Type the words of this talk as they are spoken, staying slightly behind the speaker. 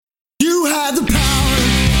had the power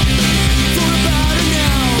for about an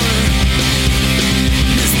hour.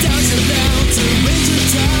 Nostalgia bound to raise your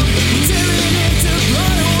town. We're tearing into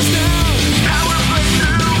blood holes now. Power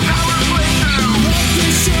playthrough, power playthrough. Love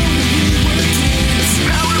this show when we were kids.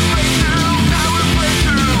 Power playthrough, power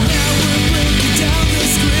playthrough. Now we're breaking down the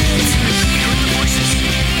script. Hear the voices.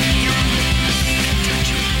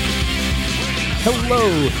 Hello,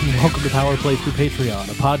 and welcome to Power Playthrough Patreon,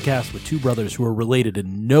 a podcast with two brothers who are related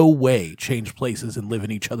in no way, change places and live in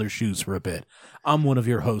each other's shoes for a bit. I'm one of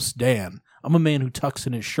your hosts, Dan. I'm a man who tucks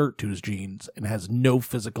in his shirt to his jeans and has no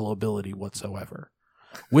physical ability whatsoever.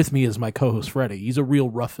 With me is my co-host, Freddie. He's a real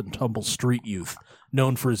rough and tumble street youth,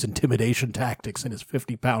 known for his intimidation tactics and his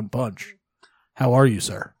 50-pound punch. How are you,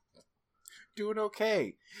 sir? Doing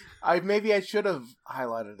okay. Maybe I should have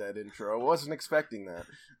highlighted that intro. I wasn't expecting that.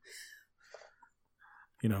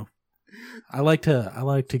 You know, I like to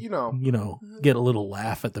get a little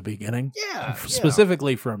laugh at the beginning. Yeah.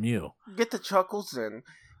 Specifically from you. Get the chuckles in.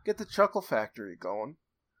 Get the chuckle factory going.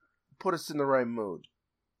 Put us in the right mood.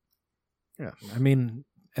 Yeah. I mean,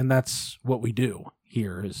 and that's what we do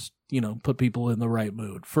here is, put people in the right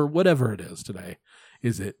mood for whatever it is today.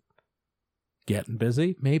 Is it getting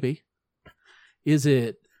busy? Maybe. Is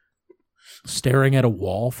it staring at a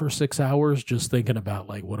wall for 6 hours just thinking about,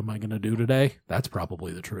 what am I going to do today? That's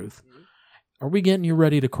probably the truth. Are we getting you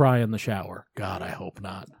ready to cry in the shower? God, I hope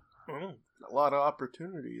not. A lot of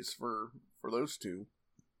opportunities for those two.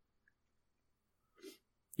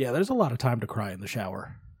 Yeah, there's a lot of time to cry in the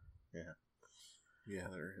shower. Yeah,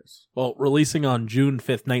 there is. Well, releasing on June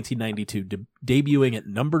 5th, 1992, debuting at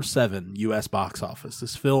number 7 U.S. box office,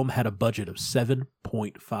 this film had a budget of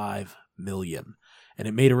 $7.5 million. And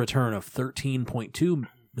it made a return of $13.2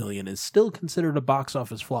 million, is still considered a box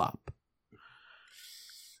office flop.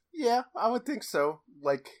 Yeah, I would think so.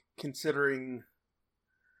 Considering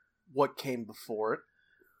what came before it.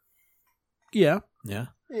 Yeah.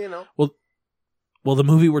 Well, the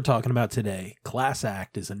movie we're talking about today, Class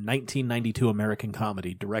Act, is a 1992 American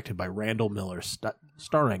comedy directed by Randall Miller,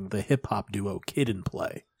 starring the hip-hop duo Kid and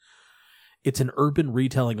Play. It's an urban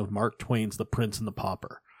retelling of Mark Twain's The Prince and the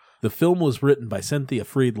Pauper. The film was written by Cynthia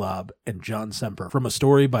Friedlaub and John Semper from a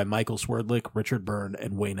story by Michael Swerdlick, Richard Byrne,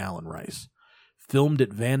 and Wayne Allen Rice. Filmed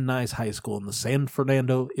at Van Nuys High School in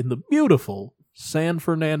the beautiful San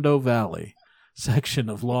Fernando Valley section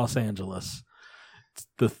of Los Angeles. It's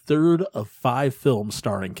the third of 5 films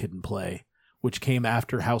starring Kid and Play, which came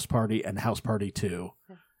after House Party and House Party 2,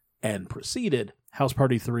 and preceded House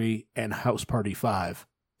Party 3 and House Party 5,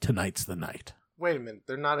 Tonight's the Night. Wait a minute,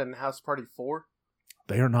 they're not in House Party 4?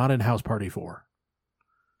 They are not in House Party 4.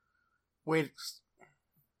 Wait,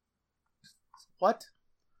 what?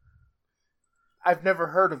 I've never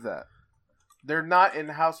heard of that. They're not in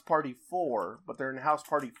House Party 4, but they're in House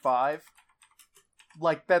Party 5?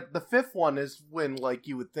 That, the 5th one is when,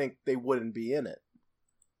 you would think they wouldn't be in it.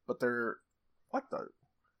 But they're... What the...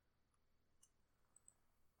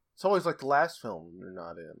 It's always the last film they're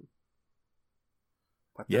not in.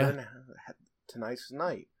 But they're in Tonight's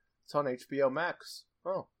Night. It's on HBO Max.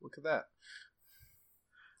 Oh, look at that.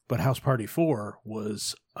 But House Party 4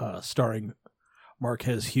 was starring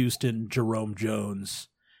Marquez Houston, Jerome Jones,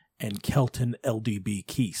 and Kelton LDB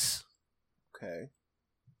Keese. Okay.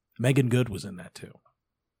 Megan Good was in that too.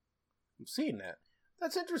 I'm seeing that.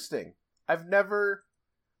 That's interesting. I've never...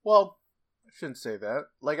 Well, I shouldn't say that.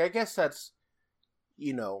 I guess that's...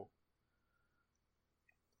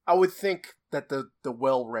 I would think that the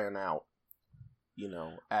well ran out.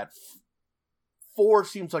 At 4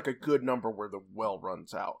 seems like a good number where the well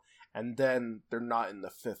runs out. And then they're not in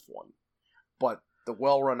the 5th one. But the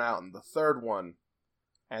well run out in the 3rd one.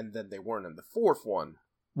 And then they weren't in the 4th one.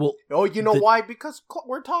 Well, why? Because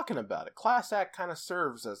we're talking about it. Class Act kind of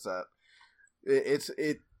serves as that.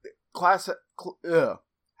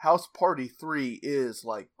 House Party 3 is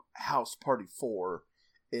like House Party 4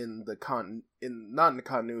 in the not in the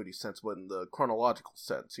continuity sense, but in the chronological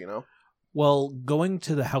sense, Well, going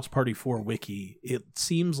to the House Party 4 wiki, it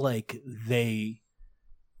seems like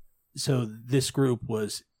so this group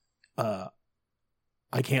was, I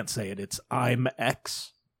can't say it. It's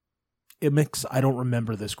IMX. I don't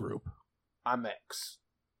remember this group. IMX.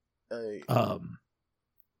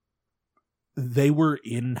 They were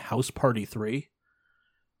in House Party 3,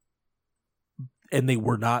 and they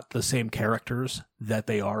were not the same characters that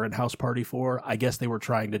they are in House Party 4. I guess they were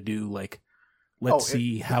trying to do, let's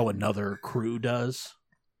see how another crew does.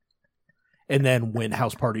 And then when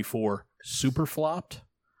House Party 4 super flopped,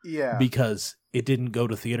 because it didn't go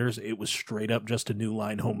to theaters, it was straight up just a New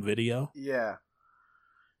Line home video. Yeah.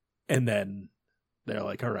 And then they're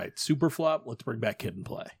like, all right, super flop, let's bring back Kid and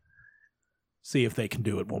Play. See if they can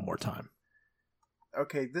do it one more time.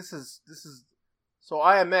 Okay, this is so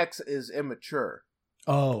IMX is immature.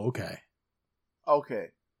 Oh, okay. Okay.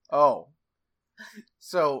 Oh.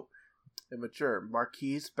 So immature.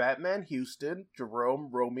 Marquise Batman Houston, Jerome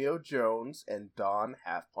Romeo Jones, and Don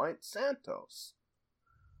Half-Pint Santos.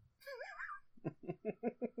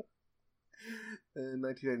 In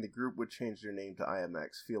 1990, the group would change their name to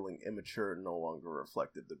IMX, feeling immature and no longer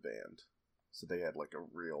reflected the band. So they had like a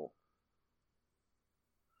real,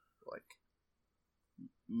 like,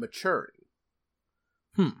 maturing.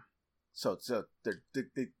 So they're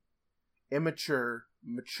immature,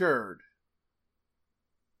 matured,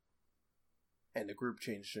 and the group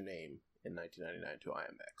changed their name in 1999 to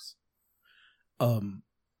IMX.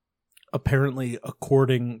 Apparently,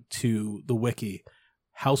 according to the wiki,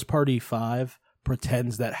 House Party 5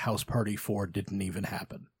 pretends that House Party 4 didn't even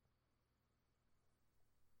happen.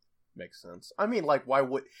 Makes sense. I mean, like, why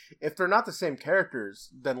would, if they're not the same characters,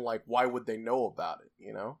 then like, why would they know about it?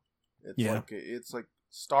 You know, it's like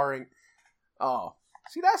starring. Oh,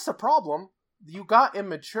 see, that's the problem. You got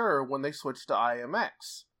immature when they switched to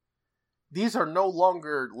IMX. These are no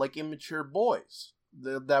longer like immature boys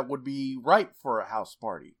that would be ripe for a house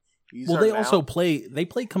party. They also play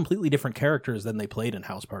completely different characters than they played in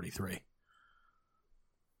House Party 3.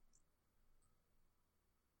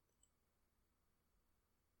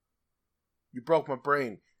 You broke my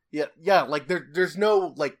brain. Yeah, like there's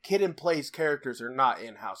no, like, Kid and Play's characters are not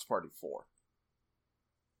in House Party 4.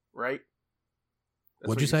 Right?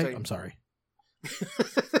 What'd you say? I'm sorry.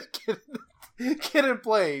 Kid and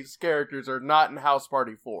Play's characters are not in House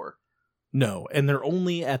Party 4. No, and they're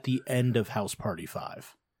only at the end of House Party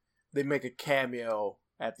 5. They make a cameo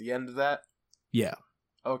at the end of that? Yeah.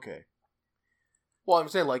 Okay. Well, I'm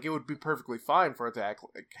saying, like, it would be perfectly fine for it to act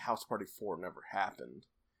like House Party 4 never happened.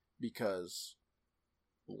 Because,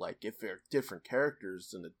 like, if they're different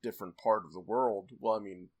characters in a different part of the world, well, I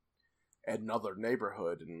mean, another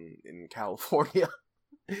neighborhood in California,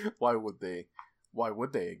 why would they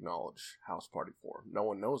acknowledge House Party 4? No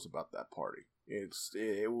one knows about that party.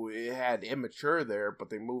 It had immature there,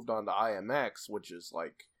 but they moved on to IMX, which is,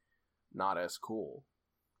 like, not as cool.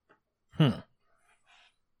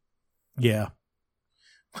 Yeah.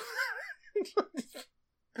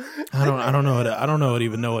 I don't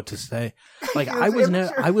even know what to say. Like, I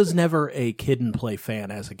was never a Kid and Play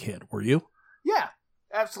fan as a kid. Were you? Yeah,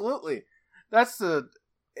 absolutely.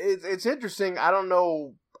 It's interesting. I don't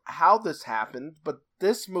know how this happened, but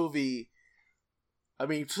this movie, I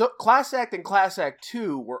mean, so Class Act and Class Act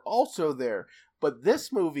 2 were also there, but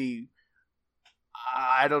this movie,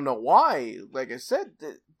 I don't know why, like I said,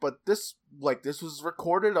 but this was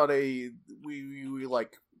recorded on we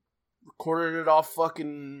recorded it off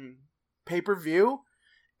fucking pay-per-view,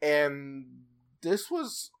 and this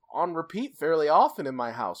was on repeat fairly often in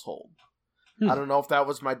my household. I don't know if that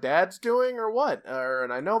was my dad's doing or what,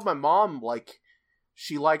 and I know my mom, like,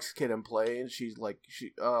 she likes Kid and Play, and she's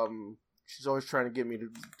always trying to get me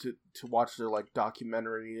to watch their, like,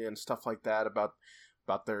 documentary and stuff like that about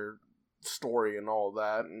their story and all of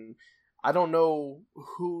that. And I don't know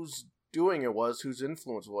whose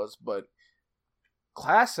influence was, but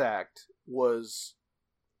Class Act was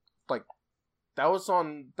like, that was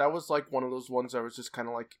like one of those ones that was just kind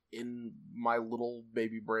of like in my little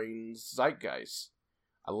baby brain's zeitgeist.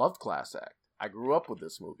 I loved Class Act. I grew up with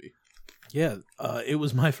this movie. Yeah, it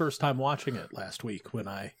was my first time watching it last week when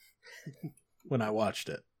I watched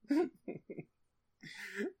it.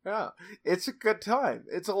 Yeah, it's a good time.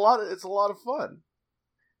 It's a lot of fun.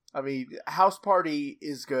 I mean, House Party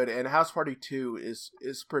is good, and House Party 2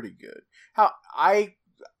 is pretty good. I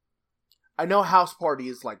know House Party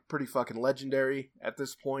is, like, pretty fucking legendary at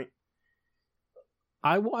this point.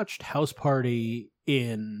 I watched House Party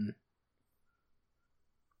in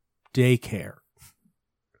daycare.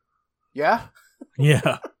 Yeah?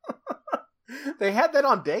 Yeah. They had that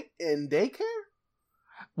in daycare?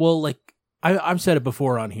 Well, like, I've said it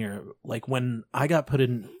before on here. Like, when I got put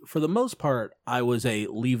in, for the most part, I was a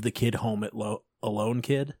leave the kid home alone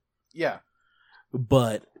kid. Yeah.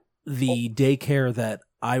 But the daycare that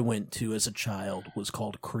I went to as a child was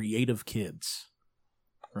called Creative Kids.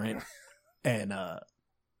 Right? And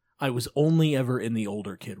I was only ever in the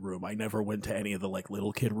older kid room. I never went to any of the, like,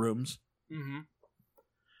 little kid rooms. Mm-hmm.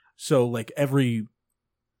 So, like, every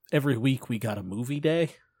week we got a movie day,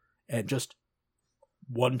 and just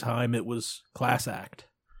one time it was Class Act.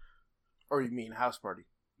 Or you mean House Party?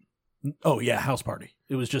 Oh, yeah, House Party.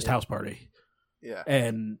 It was just House Party. Yeah.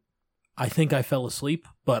 And I think I fell asleep,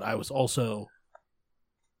 but I was also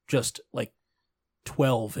just, like,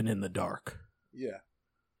 12 and in the dark. Yeah.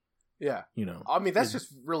 Yeah. You know, I mean, that's it-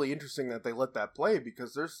 just really interesting that they let that play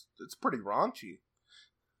because it's pretty raunchy.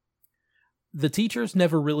 the teachers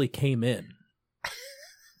never really came in.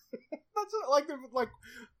 That's like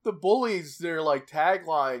the bullies. Their like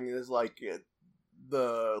tagline is like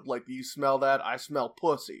you smell that, I smell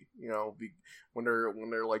pussy. You know, when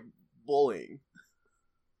they're like bullying.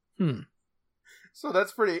 So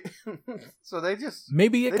that's pretty. So they just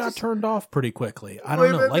Maybe it They got just- turned off pretty quickly. I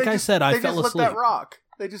don't know. Like I said, I fell They just asleep. let that rock.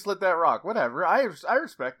 They just let that rock. Whatever. I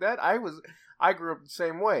respect that. I grew up the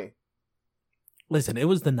same way. Listen, it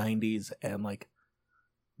was the 90s, and like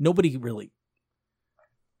nobody really,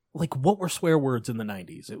 like, what were swear words in the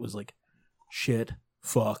 90s? It was like shit,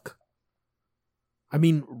 fuck. I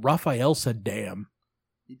mean, Raphael said damn.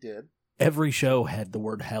 He did. Every show had the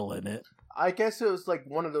word hell in it. I guess it was like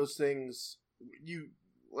one of those things.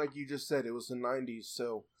 Like you just said, it was the 90s,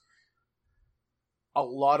 so a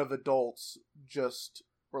lot of adults just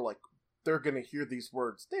were like, they're gonna hear these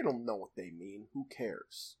words. They don't know what they mean. Who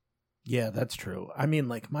cares? Yeah, that's true. I mean,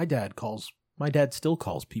 like, my dad still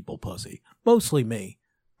calls people pussy. Mostly me.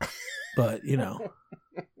 But, you know.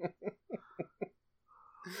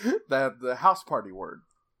 The house party word.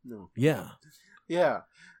 No. Yeah. Yeah.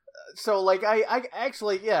 So, like, I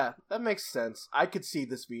actually, yeah, that makes sense. I could see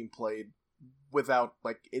this being played without,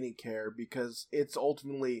 like, any care because it's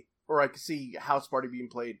ultimately, or I could see House Party being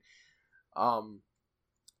played,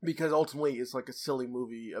 because ultimately it's like a silly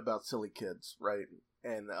movie about silly kids, right?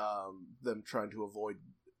 And, them trying to avoid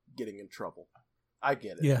getting in trouble. I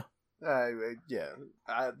get it. Yeah.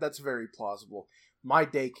 That's very plausible. My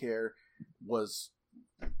daycare was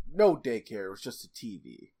no daycare. It was just a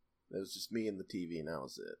TV. It was just me and the TV, and that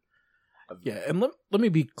was it. Yeah, and let me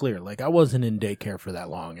be clear. Like, I wasn't in daycare for that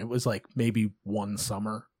long. It was like maybe one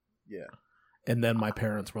summer. Yeah. And then my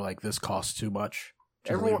parents were like, this costs too much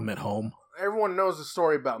to leave Everyone- them at home. Everyone knows the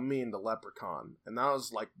story about me and the leprechaun, and that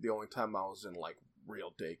was like the only time I was in like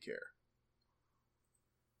real daycare.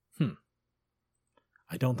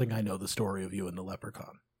 I don't think I know the story of you and the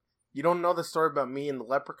leprechaun. You don't know the story about me and the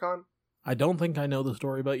leprechaun? I don't think I know the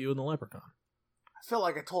story about you and the leprechaun. I feel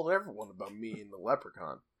like I told everyone about me and the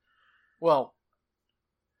leprechaun. Well,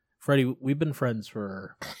 Freddie, we've been friends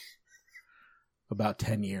for about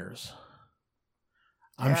 10 years.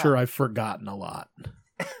 I'm Yeah. sure I've forgotten a lot.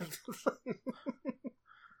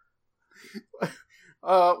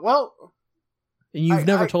 well, And you've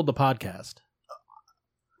never I- told the podcast.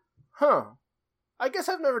 huh. I guess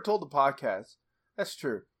I've never told the podcast. That's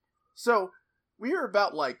true. So, we were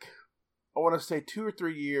about like, I want to say 2 or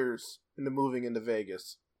 3 years into moving into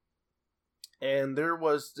Vegas. And there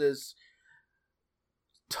was this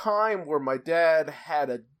time where my dad had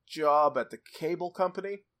a job at the cable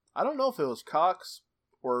company. I don't know if it was Cox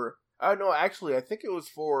or, I don't know, actually, I think it was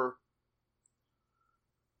for,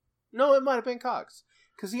 no, it might have been Cox.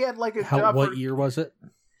 Because he had like a job What for, year was it?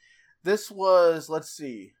 this was, let's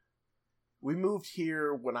see. We moved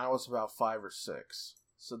here when I was about 5 or 6.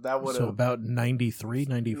 So that would So have about 93,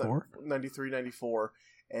 94? 93, 94.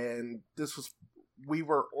 And this was, we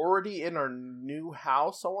were already in our new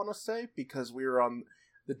house, I want to say, because we were on,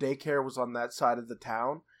 the daycare was on that side of the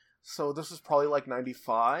town. So this was probably like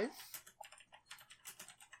 95.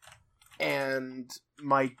 And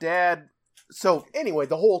my dad, so anyway,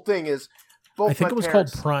 the whole thing is, both I think my it was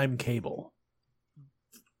parents, called Prime Cable.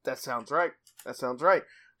 That sounds right. That sounds right.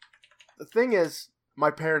 The thing is,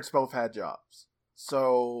 my parents both had jobs.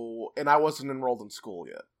 So, and I wasn't enrolled in school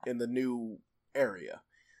yet in the new area.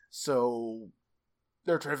 So,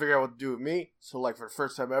 they're trying to figure out what to do with me. So, like, for the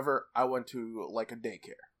first time ever, I went to, like, a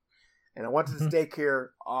daycare. And I went to this daycare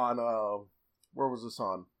on, where was this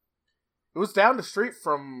on? It was down the street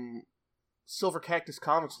from Silver Cactus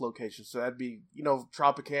Comics location. So, that'd be, you know,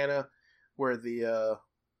 Tropicana, where the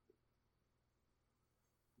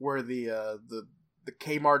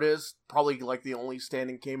Kmart is. Probably, like, the only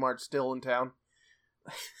standing Kmart still in town.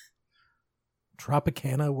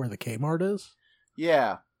 Tropicana, where the Kmart is?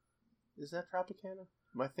 Yeah. Is that Tropicana?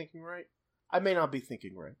 Am I thinking right? I may not be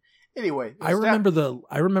thinking right. Anyway, I remember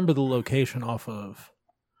the location off of,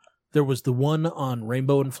 there was the one on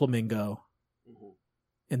Rainbow and Flamingo,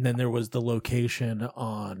 and then there was the location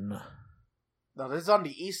on, No, this is on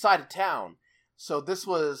the east side of town. So this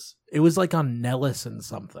was, it was like on Nellis and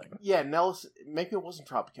something. yeah, Nellis. Maybe it wasn't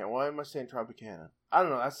Tropicana. Why am I saying Tropicana? I don't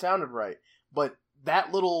know. That sounded right. But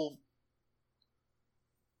that little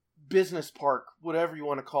business park, whatever you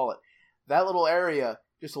want to call it, that little area,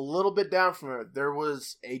 just a little bit down from it, there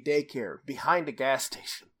was a daycare behind a gas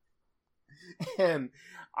station. And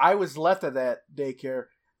I was left at that daycare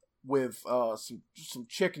with some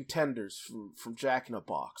chicken tenders from Jack in a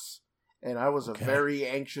Box. and I was Okay. a very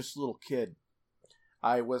anxious little kid.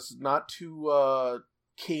 I was not too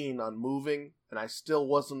keen on moving, and I still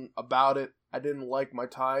wasn't about it. I didn't like my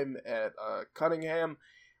time at Cunningham,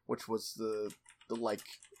 which was the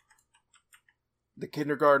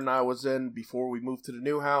kindergarten I was in before we moved to the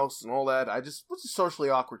new house and all that. I just was a socially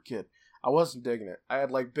awkward kid. I wasn't digging it. I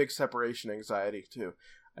had like big separation anxiety too.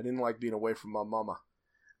 I didn't like being away from my mama.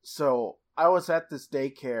 So I was at this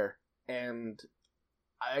daycare, and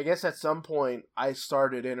I guess at some point I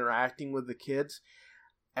started interacting with the kids,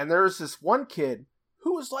 and there was this one kid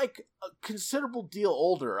who was like a considerable deal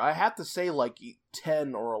older. I have to say like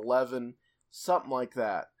 10 or 11, something like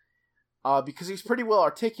that, because he's pretty well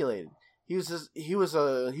articulated. He was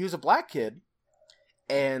a black kid,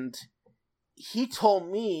 and he told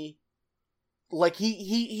me, like,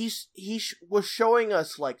 he was showing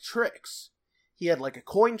us like tricks. He had like a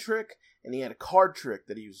coin trick and he had a card trick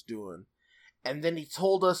that he was doing, and then he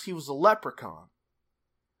told us he was a leprechaun.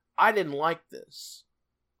 I didn't like this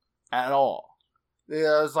at all.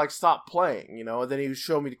 I was like, stop playing, you know. And then he was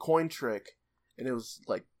showing me the coin trick, and it was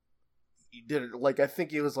like he did it like, I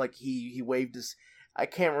think it was like he waved his. I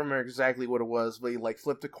can't remember exactly what it was, but he like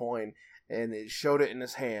flipped a coin and it showed it in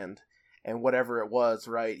his hand, and whatever it was,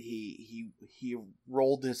 right? He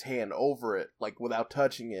rolled his hand over it like without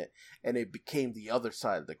touching it, and it became the other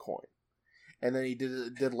side of the coin. And then he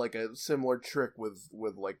did like a similar trick with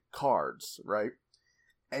like cards, right?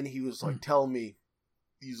 And he was like telling me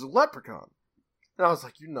he's a leprechaun, and I was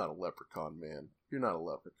like, "You're not a leprechaun, man. You're not a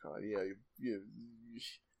leprechaun. Yeah, you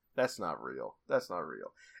that's not real. That's not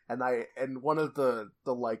real." And one of the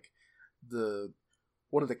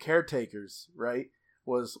one of the caretakers, right,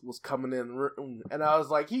 was coming in, and I was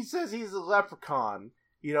like, he says he's a leprechaun.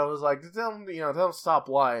 You know, I was like, tell him stop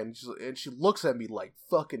lying. And she looks at me like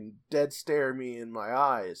fucking dead stare me in my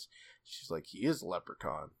eyes. She's like, he is a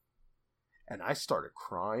leprechaun. And I started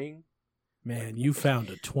crying. Man, you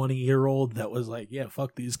found a 20-year-old that was like, yeah,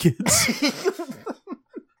 fuck these kids.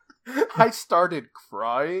 I started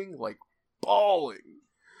crying, like bawling.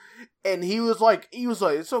 And he was like,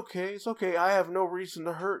 it's okay, I have no reason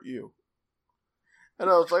to hurt you. And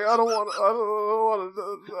I was like, I don't know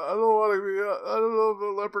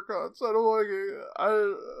the leprechauns. I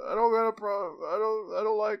don't got a problem. I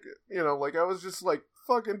don't like it. You know, like I was just like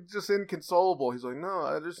fucking just inconsolable. He's like,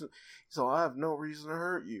 no, he's like, I have no reason to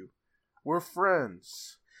hurt you. We're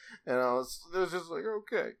friends. And it was just like,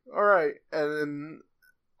 okay, all right. And then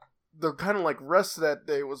the kind of like rest of that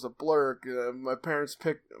day was a blur.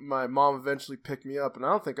 My mom eventually picked me up, and I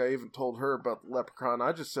don't think I even told her about the leprechaun.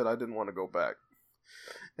 I just said I didn't want to go back.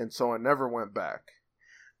 And so I never went back.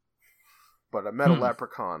 But I met a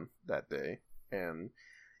leprechaun that day, and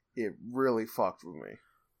it really fucked with me.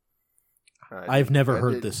 I've never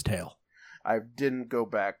heard this tale. I didn't go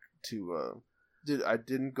back to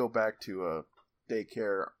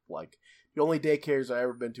daycare. Like, the only daycares I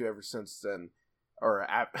ever been to ever since then,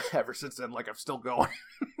 like I'm still going.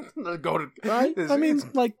 Right? I mean,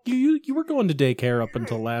 like you were going to daycare up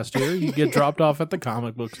until last year. You get dropped off at the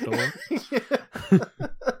comic book store.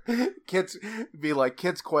 Kids be like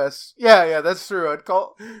Kids Quest. Yeah, that's true. I'd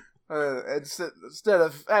call instead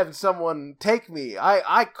of having someone take me,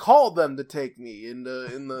 I called them to take me in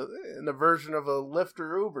the version of a Lyft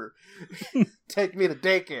or Uber. Take me to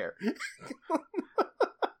daycare.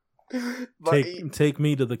 But take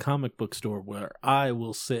me to the comic book store where I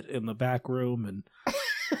will sit in the back room and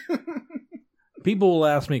people will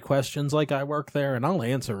ask me questions like I work there, and I'll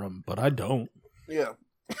answer them, but I don't. Yeah.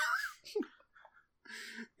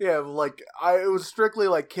 Yeah, like it was strictly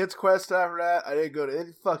like Kids Quest after that. I didn't go to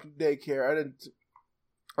any fucking daycare. I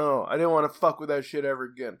didn't want to fuck with that shit ever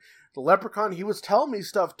again. The leprechaun, he was telling me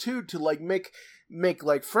stuff too to like make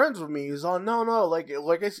like friends with me. He was on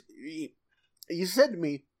he said to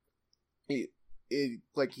me, he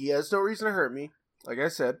has no reason to hurt me, like I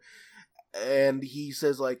said, and he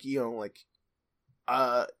says like, you know, like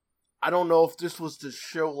I don't know if this was to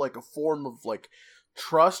show like a form of like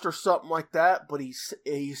trust or something like that, but he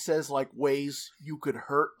says like ways you could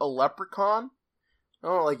hurt a leprechaun. I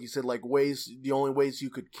don't know, like you said, like the only ways you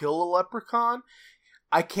could kill a leprechaun.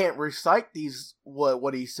 I can't recite these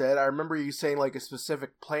what he said. I remember you saying like a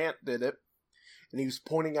specific plant did it, and he was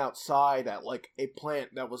pointing outside at like a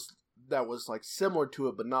plant that was like similar to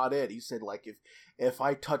it but not it. He said like if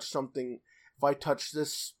I touch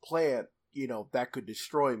this plant, you know, that could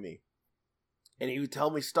destroy me. And he would tell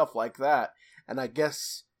me stuff like that. And I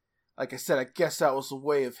guess, like I said, that was a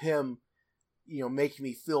way of him, you know, making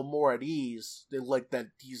me feel more at ease. Like that,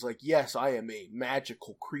 he's like, yes, I am a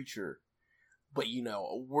magical creature, but you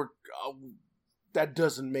know, that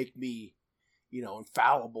doesn't make me,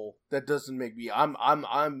 infallible. That doesn't make me. I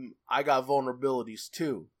got vulnerabilities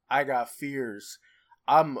too. I got fears.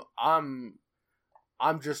 I'm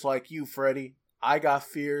just like you, Freddy. I got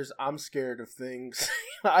fears. I'm scared of things.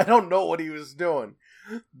 I don't know what he was doing,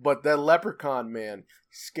 but that leprechaun man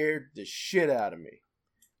scared the shit out of me.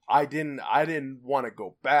 I didn't want to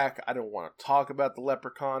go back. I didn't want to talk about the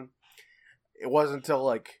leprechaun. It wasn't until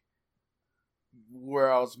like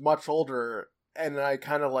where I was much older and I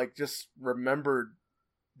kind of like just remembered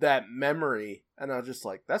that memory, and I was just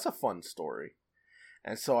like, that's a fun story.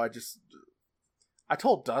 And so I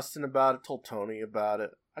told Dustin about it, told Tony about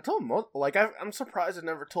it. I told him, I'm surprised I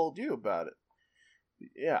never told you about it.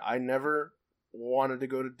 Yeah, I never wanted to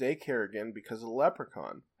go to daycare again because of the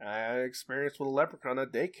leprechaun. I had an experience with a leprechaun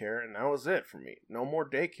at daycare, and that was it for me. No more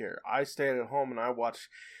daycare. I stayed at home and I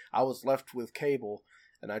was left with cable,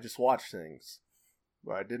 and I just watched things.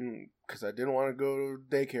 But I didn't want to go to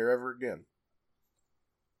daycare ever again.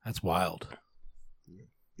 That's wild.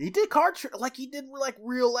 He did he did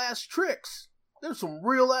real ass tricks. There's some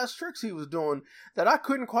real ass tricks he was doing that I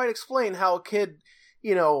couldn't quite explain how a kid,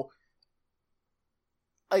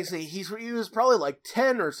 I say he was probably like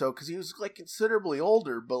 10 or so because he was like considerably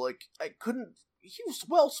older, but like he was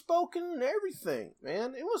well spoken and everything,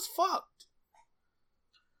 man. It was fucked.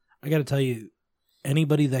 I got to tell you,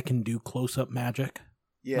 anybody that can do close up magic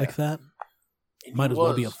like that might as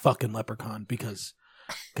well be a fucking leprechaun because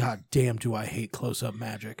god damn do I hate close up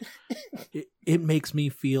magic. It makes me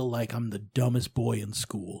feel like I'm the dumbest boy in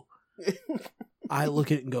school. I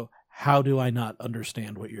look at it and go, how do I not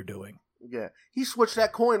understand what you're doing? Yeah, he switched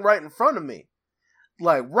that coin right in front of me.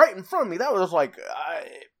 Like, right in front of me. That was like,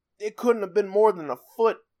 it couldn't have been more than a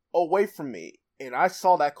foot away from me. And I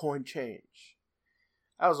saw that coin change.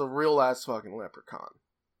 That was a real-ass fucking leprechaun.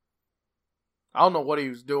 I don't know what he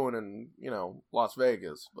was doing in, Las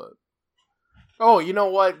Vegas, but... Oh, you know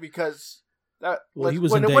what? Because... he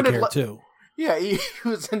was in daycare, too. Yeah, he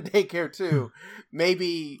was in daycare, too.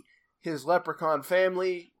 Maybe his leprechaun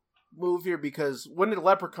family... move here because when did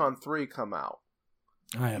Leprechaun 3 come out?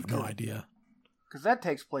 I have no idea. Because that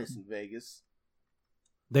takes place in Vegas.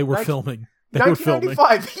 They were filming.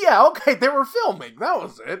 1995. Yeah, okay, they were filming. That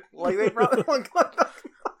was it. Like they probably.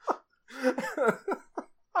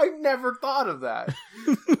 I never thought of that.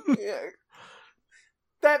 Yeah.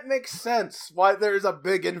 That makes sense. Why there's a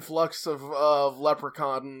big influx of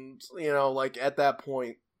leprechauns. At that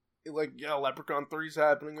point, Leprechaun 3's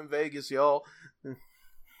happening in Vegas, y'all.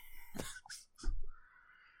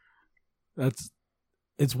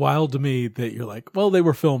 It's wild to me that you're like, well, they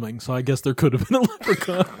were filming, so I guess there could have been a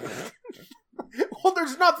leprechaun. Well,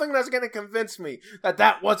 there's nothing that's going to convince me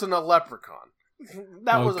that wasn't a leprechaun.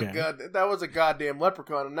 That was a goddamn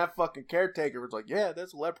leprechaun, and that fucking caretaker was like, yeah,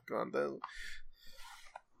 that's a leprechaun.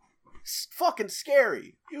 It's fucking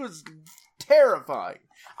scary. It was terrifying.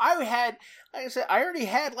 I already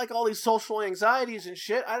had all these social anxieties and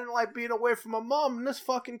shit. I didn't like being away from my mom, and this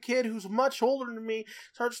fucking kid who's much older than me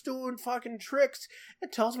starts doing fucking tricks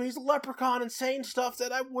and tells me he's a leprechaun and saying stuff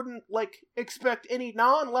that I wouldn't expect any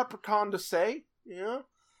non-leprechaun to say. You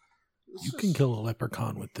can kill a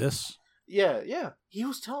leprechaun with this. Yeah. He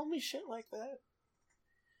was telling me shit like that.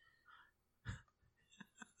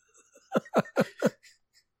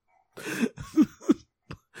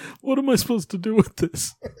 What am I supposed to do with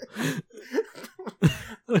this?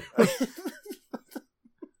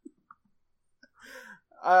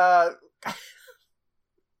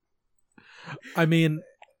 I mean,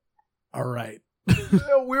 all right.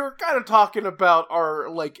 We were kind of talking about our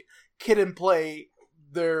kid and play,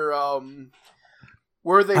 their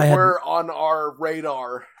where they were on our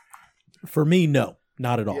radar. For me, no,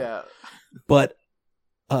 not at all. Yeah, but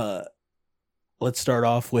let's start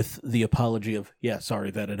off with the apology of, sorry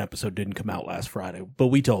that an episode didn't come out last Friday, but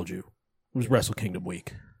we told you. It was Wrestle Kingdom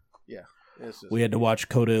week. Yeah. We had to watch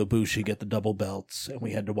Kota Ibushi get the double belts, and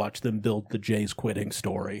we had to watch them build the Jay's quitting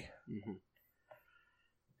story. Mm-hmm.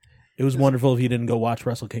 It was wonderful. If you didn't go watch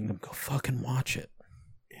Wrestle Kingdom, go fucking watch it.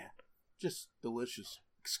 Yeah. Just delicious.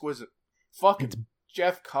 Exquisite. Fucking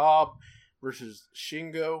Jeff Cobb versus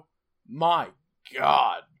Shingo. My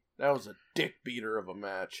God. That was a dick beater of a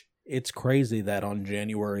match. It's crazy that on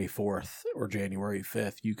January 4th or January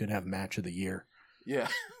 5th, you can have match of the year. Yeah,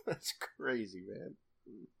 that's crazy, man.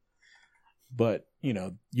 But,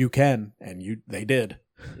 you can, and they did.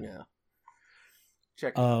 Yeah.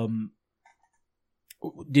 Check.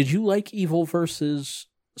 Did you like Evil versus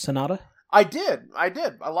Sonata? I did. I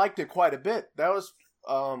liked it quite a bit. That was,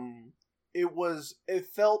 it was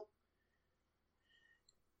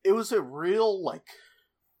a real,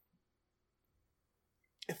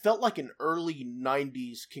 it felt like an early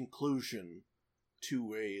 90s conclusion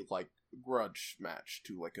to a like grudge match,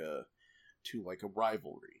 to like a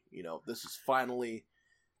rivalry. You know, this is finally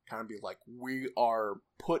kind of be like, we are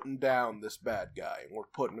putting down this bad guy, and we're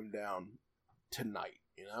putting him down tonight.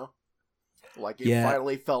 You know, like it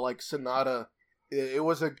finally felt like Sonata. It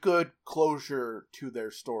was a good closure to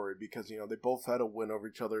their story because, you know, they both had a win over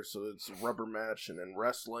each other, so it's a rubber match, and in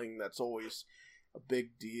wrestling, that's always a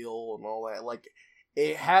big deal and all that. Like,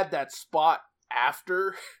 it had that spot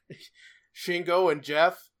after Shingo and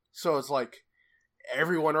Jeff, so it's like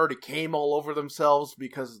everyone already came all over themselves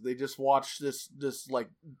because they just watched this like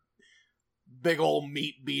big old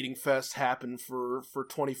meat beating fest happen for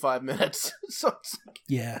 25 minutes. So it's like,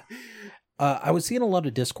 yeah. I was seeing a lot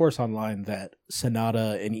of discourse online that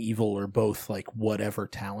Sonata and Evil are both like whatever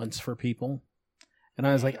talents for people, and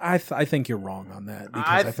I was like, I think you're wrong on that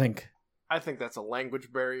because I think that's a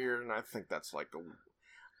language barrier, and I think that's like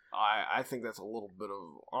I think that's a little bit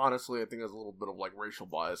of, honestly, I think that's a little bit of like racial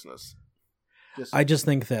biasness. I just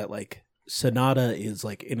think that like Sonata is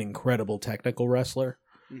like an incredible technical wrestler,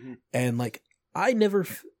 mm-hmm. and like I never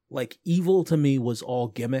like Evil to me was all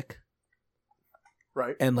gimmick.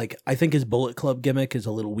 Right. And, like, I think his Bullet Club gimmick is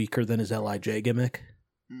a little weaker than his LIJ gimmick.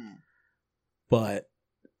 Mm. But,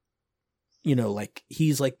 you know, like,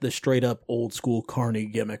 he's, like, the straight-up old-school Carney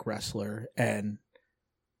gimmick wrestler. And,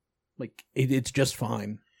 like, it's just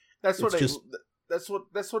fine. That's what I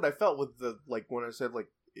felt with the, like, when I said, like,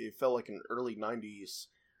 it felt like an early 90s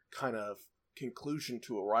kind of conclusion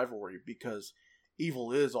to a rivalry because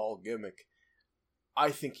Evil is all gimmick.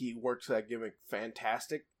 I think he works that gimmick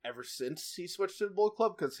fantastic ever since he switched to the Bullet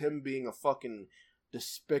Club, because him being a fucking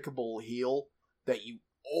despicable heel that you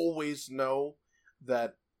always know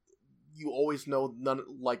none,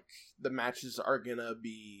 like, the matches are gonna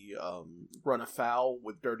be run afoul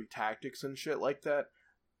with dirty tactics and shit like that.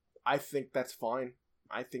 I think that's fine.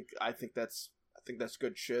 I think that's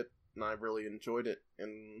good shit, and I really enjoyed it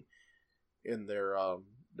in their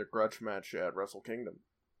grudge match at Wrestle Kingdom.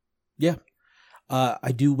 Yeah.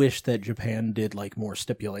 I do wish that Japan did, like, more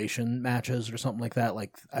stipulation matches or something like that.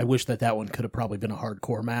 Like, I wish that one could have probably been a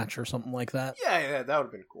hardcore match or something like that. Yeah, that would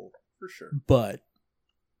have been cool, for sure. But,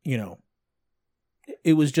 you know,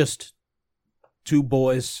 it was just two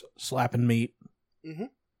boys slapping meat. Mm-hmm.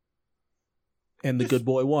 And the good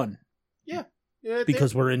boy won. Yeah.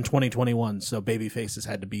 Because we're in 2021, so baby faces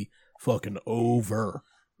had to be fucking over.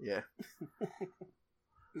 Yeah.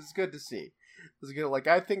 It's good to see. It's good. Like,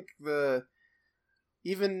 I think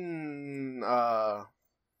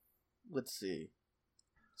let's see.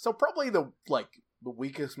 So probably the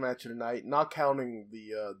weakest match of the night, not counting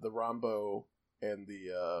the Rambo and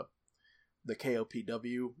the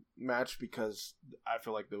KOPW match, because I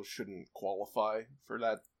feel like those shouldn't qualify for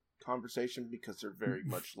that conversation because they're very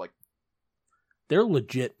much like, they're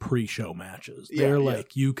legit pre-show matches. They're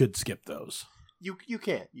like, you could skip those. You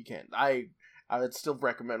can't. I would still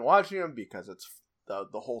recommend watching them because it's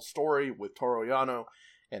the whole story with Toru Yano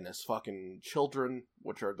and his fucking children,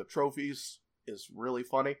 which are the trophies, is really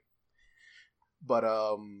funny. But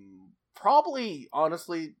probably,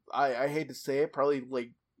 honestly, I hate to say it, probably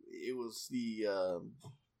like it was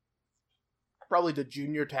probably the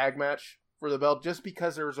junior tag match for the belt, just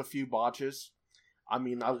because there was a few botches. I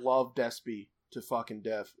mean, I love Despy to fucking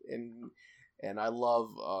death, and I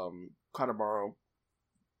love Kanemaru.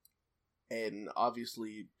 And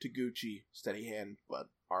obviously Taguchi, steady hand, but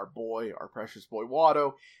our precious boy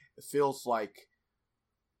Wado, it feels like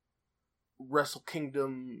Wrestle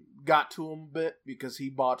Kingdom got to him a bit because he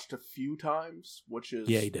botched a few times, which is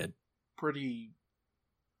he did pretty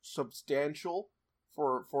substantial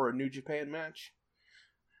for a New Japan match.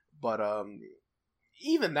 But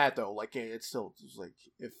even that though, like, it's still like,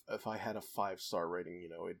 if I had a 5-star rating, you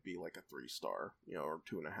know, it'd be like a 3-star, you know, or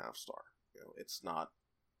 2.5 star. You know, it's not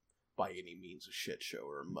by any means a shit show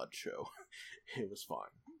or a mud show. It was fine.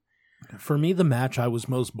 For me, the match I was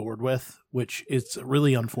most bored with, which is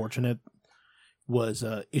really unfortunate, was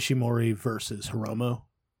Ishimori versus Hiromu.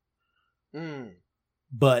 Mm.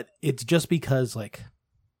 But it's just because, like,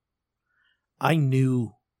 I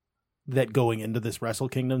knew that going into this Wrestle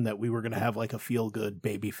Kingdom that we were going to have, like, a feel-good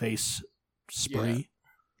babyface spree.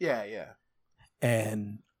 Yeah.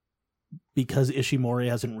 And because Ishimori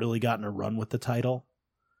hasn't really gotten a run with the title,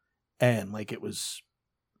 and, like,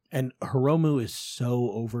 and Hiromu is so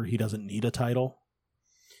over, he doesn't need a title.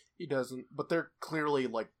 He doesn't, but they're clearly,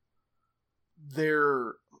 like,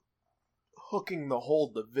 they're hooking the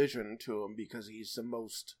whole division to him because he's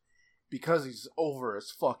over as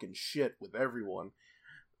fucking shit with everyone.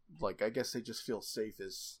 Like, I guess they just feel safe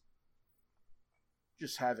as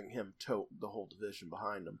just having him tote the whole division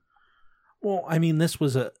behind him. Well, I mean, this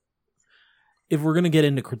was if we're going to get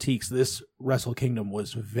into critiques, this Wrestle Kingdom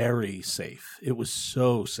was very safe. It was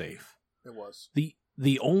so safe. It was.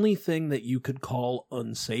 The only thing that you could call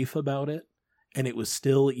unsafe about it, and it was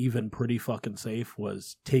still even pretty fucking safe,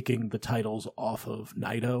 was taking the titles off of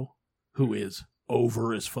Naito, who is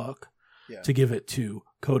over as fuck, to give it to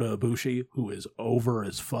Kota Ibushi, who is over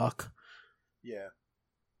as fuck. Yeah.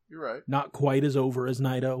 You're right. Not quite as over as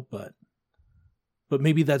Naito, but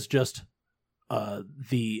maybe that's just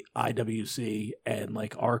the IWC and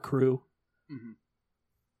like our crew. Mm-hmm.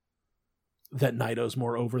 That Naito's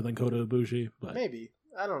more over than Kota Ibushi, but Maybe.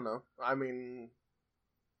 I don't know. I mean,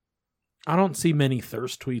 I don't see many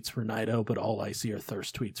thirst tweets for Naito, but all I see are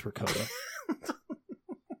thirst tweets for Kota.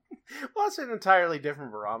 well, that's an entirely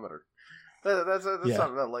different barometer. That's Yeah.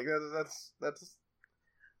 something that, like, that's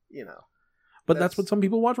you know. But that's what some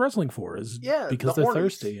people watch wrestling for, is because the they're hornies.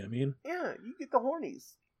 thirsty. I mean, Yeah, you get the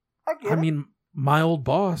hornies. I get it. I mean, my old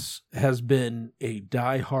boss has been a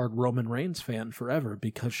diehard Roman Reigns fan forever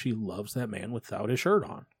because she loves that man without his shirt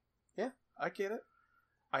on. Yeah, I get it.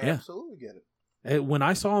 I Yeah. absolutely get it. When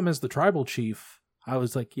I saw him as the tribal chief, I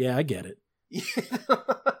was like, yeah, I get it.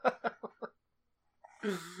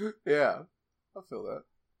 Yeah, I feel that.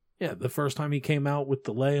 Yeah, the first time he came out with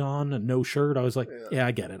the lay on and no shirt, I was like, yeah,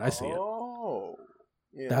 I get it. I see it. Oh,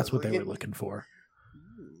 yeah, That's what they were looking for.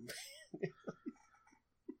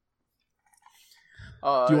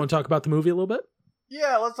 Do you want to talk about the movie a little bit?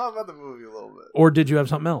 Yeah, let's talk about the movie a little bit. Or did you have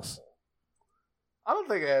something else? I don't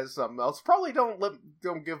think it has something else. Probably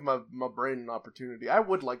don't give my brain an opportunity. I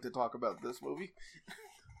would like to talk about this movie.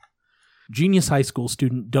 Genius High School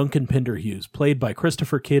student Duncan Pinderhughes, played by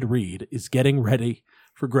Christopher Kidd Reed, is getting ready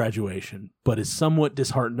for graduation, but is somewhat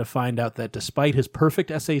disheartened to find out that despite his perfect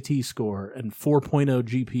SAT score and 4.0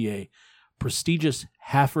 GPA, prestigious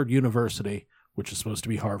Hafford University, which is supposed to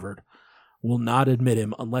be Harvard, will not admit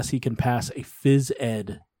him unless he can pass a phys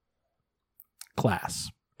ed class.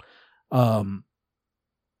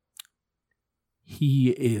 He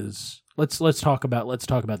is let's talk about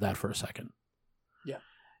that for a second. Yeah.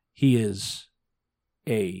 He is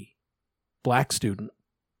a black student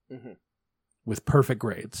Mm-hmm. with perfect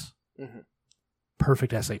grades. Mm-hmm.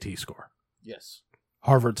 Perfect SAT score. Yes.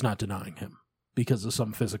 Harvard's not denying him because of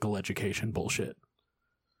some physical education bullshit.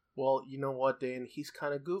 Well, you know what, Dan? He's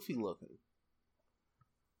kind of goofy looking.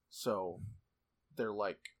 So, they're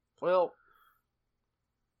like, well,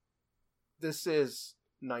 this is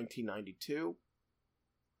 1992.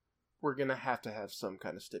 We're gonna have some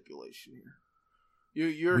kind of stipulation here.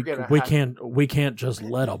 You're gonna. We can't just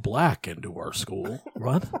let a black into our school.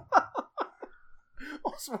 What?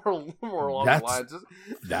 It's more along the lines.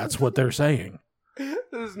 That's what they're saying. This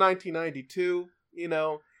is 1992. You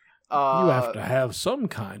know, you have to have some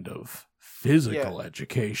kind of physical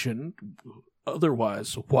education.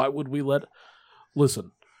 Otherwise, why would we let...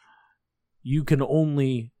 Listen, you can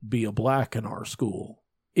only be a black in our school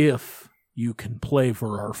if you can play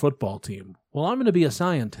for our football team. Well, I'm going to be a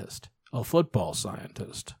scientist, a football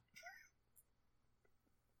scientist.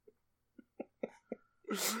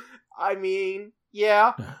 I mean,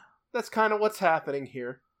 yeah, that's kind of what's happening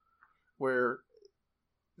here. Where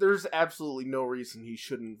there's absolutely no reason he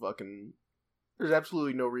shouldn't There's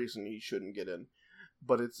absolutely no reason he shouldn't get in.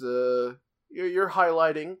 But it's you're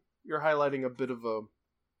highlighting a bit of a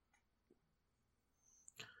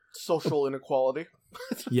social inequality.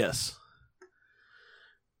 Yes.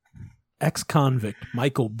 Ex-convict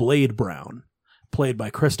Michael Blade Brown, played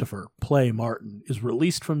by Christopher Play Martin, is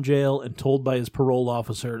released from jail and told by his parole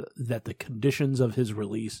officer that the conditions of his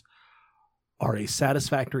release are a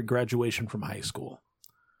satisfactory graduation from high school.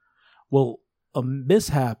 Well, a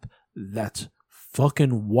mishap that's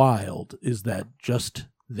fucking wild is that just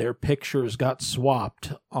their pictures got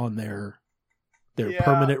swapped on their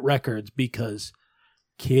permanent records because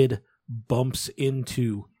kid bumps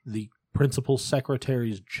into the principal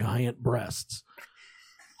secretary's giant breasts.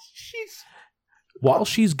 While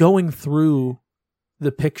she's going through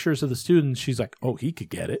the pictures of the students, she's like, oh, he could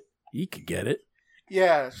get it. He could get it.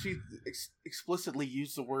 Yeah, she explicitly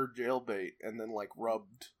used the word jailbait and then like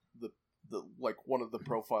rubbed the like one of the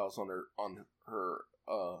profiles on her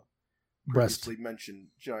Breast. previously mentioned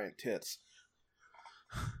giant tits.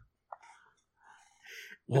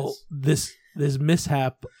 Well, this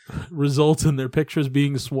mishap results in their pictures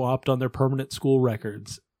being swapped on their permanent school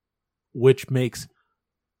records, which makes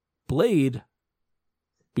Blade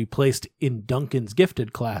be placed in Duncan's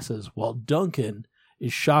gifted classes, while Duncan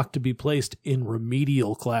is shocked to be placed in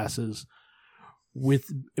remedial classes with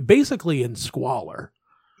basically in squalor.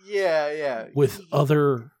 Yeah. With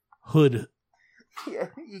other hood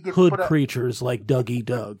he gets put creatures like Dougie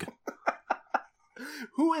Doug.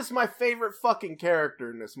 Who is my favorite fucking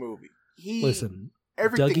character in this movie? Listen,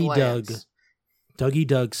 Everything lands. Dougie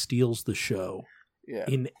Doug steals the show Yeah.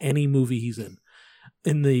 in any movie he's in.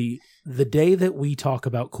 In the day that we talk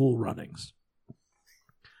about Cool Runnings.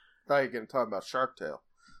 Now you're going to talk about Shark Tale.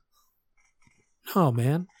 Oh,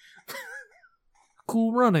 man.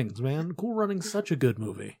 Cool Runnings, man. Cool Runnings is such a good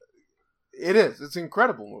movie. It is. It's an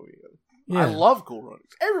incredible movie. Yeah. I love Cool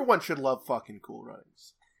Runnings. Everyone should love fucking Cool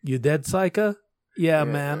Runnings. You dead, Psycho? Yeah, Yeah,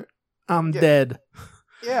 man. I'm Yeah. dead.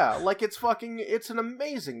 Yeah, like it's an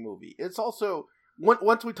amazing movie. It's also,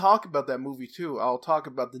 once we talk about that movie too, I'll talk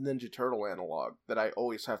about the Ninja Turtle analog that I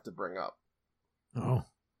always have to bring up. Oh,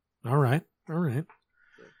 all right. And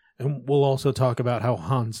we'll also talk about how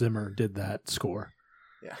Hans Zimmer did that score.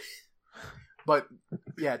 Yeah. But,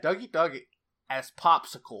 yeah, Dougie as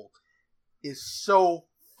Popsicle is so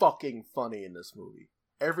fucking funny in this movie.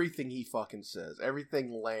 Everything he fucking says,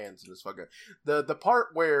 everything lands in this fucking... The part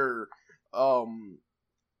where, so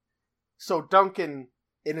Duncan,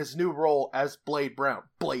 in his new role as Blade Brown,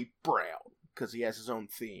 because he has his own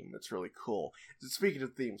theme. That's really cool. Speaking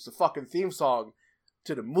of themes, the fucking theme song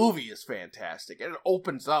to the movie is fantastic. And it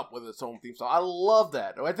opens up with its own theme song. I love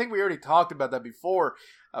that. I think we already talked about that before,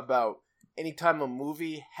 about anytime a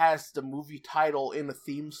movie has the movie title in a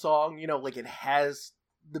theme song, you know, like it has...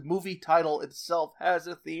 The movie title itself has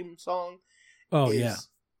a theme song. Oh, is yeah.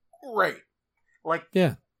 Great. Like,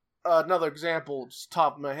 Yeah. Another example, just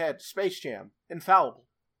top of my head, Space Jam. Infallible.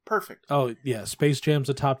 Perfect. Oh, yeah. Space Jam's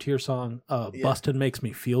a top-tier song. Yeah. Bustin' Makes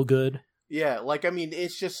Me Feel Good. Yeah, like, I mean,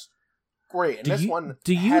 it's just great. And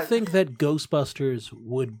Do you think that Ghostbusters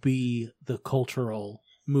would be the cultural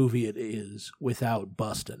movie it is without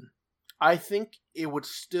Bustin'? I think it would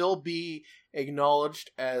still be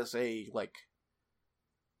acknowledged as a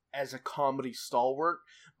comedy stalwart,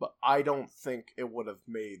 but I don't think it would have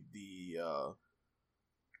made the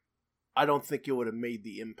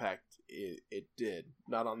impact it did.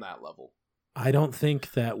 Not on that level. I don't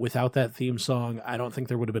think that without that theme song, I don't think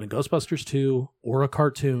there would have been a Ghostbusters 2 or a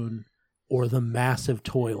cartoon or the massive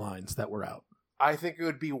toy lines that were out. I think it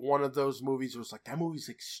would be one of those movies where it's like, that movie's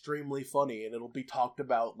extremely funny, and it'll be talked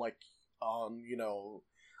about like on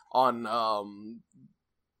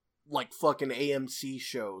like fucking AMC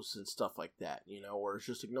shows and stuff like that, you know, where it's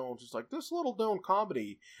just acknowledged, just like, this little known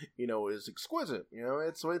comedy, you know, is exquisite, you know,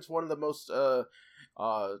 it's one of the most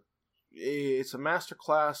it's a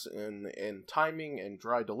masterclass in timing and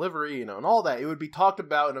dry delivery, you know, and all that. It would be talked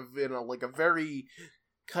about in a like a very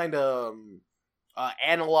kind of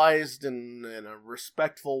analyzed in a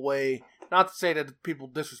respectful way. Not to say that people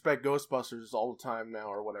disrespect Ghostbusters all the time now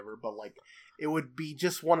or whatever, but like it would be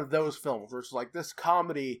just one of those films where it's like this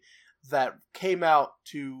comedy that came out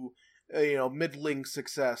to middling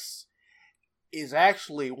success is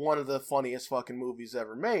actually one of the funniest fucking movies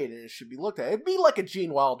ever made, and it should be looked at. It'd be like a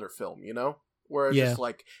Gene Wilder film, you know, where it's just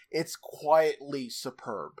like it's quietly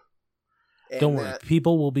superb. And don't worry,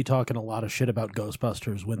 people will be talking a lot of shit about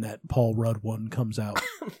Ghostbusters when that Paul Rudd one comes out.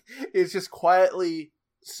 It's just quietly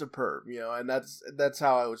superb, you know, and that's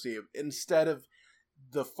how I would see it. Instead of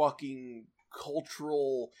the fucking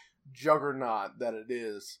cultural juggernaut that it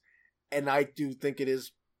is, and I do think it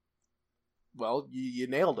is. Well, you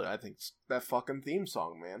nailed it. I think that fucking theme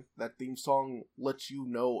song, man. That theme song lets you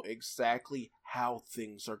know exactly how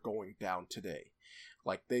things are going down today.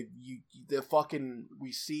 Like we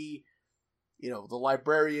see, you know, the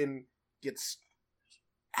librarian gets.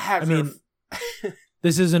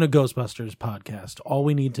 This isn't a Ghostbusters podcast. All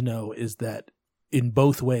we need to know is that in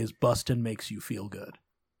both ways, Bustin' makes you feel good.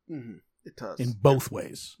 Mm-hmm. It does. In both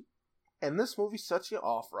ways. And this movie sets you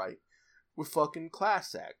off right with fucking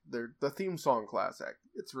Class Act. The theme song Class Act.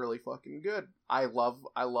 It's really fucking good. I love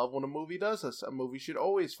when a movie does this. A movie should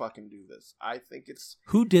always fucking do this. I think it's...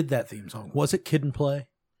 Who did that theme song? Was it Kid and Play?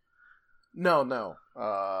 No.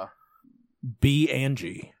 B.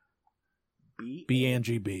 Angie. B.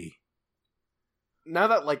 Angie B. Now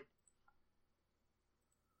that, like,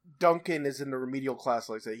 Duncan is in the remedial class,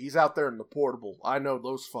 like I say, he's out there in the portable. I know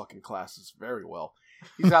those fucking classes very well.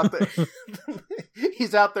 He's out there.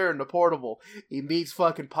 He's out there in the portable. He meets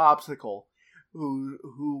fucking Popsicle,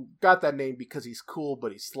 who got that name because he's cool,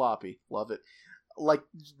 but he's sloppy. Love it. Like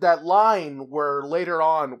that line where later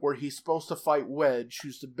on, where he's supposed to fight Wedge,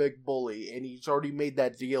 who's the big bully, and he's already made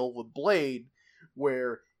that deal with Blade,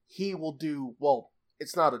 where he will do. Well,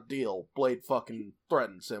 it's not a deal. Blade fucking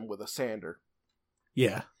threatens him with a sander.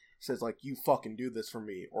 Yeah. Says, like, you fucking do this for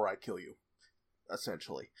me or I kill you,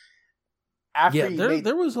 essentially.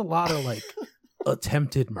 There was a lot of, like,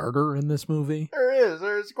 attempted murder in this movie.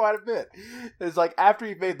 There's quite a bit. It's like after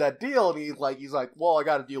he made that deal, and he's like, well, I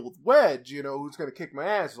got to deal with Wedge. You know, who's gonna kick my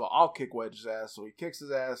ass? Well, I'll kick Wedge's ass. So he kicks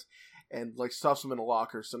his ass and like stuffs him in a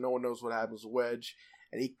locker, so no one knows what happens to Wedge.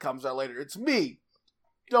 And he comes out later. It's me,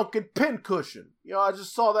 Duncan Pincushion. You know, I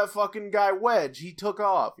just saw that fucking guy Wedge. He took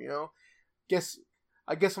off. You know,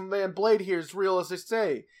 I guess my man Blade here is real as they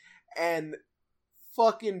say. And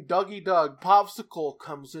fucking Dougie Doug Popsicle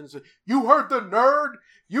comes in and says, "You heard the nerd?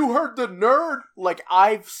 You heard the nerd?" Like,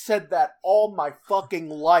 I've said that all my fucking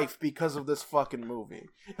life because of this fucking movie.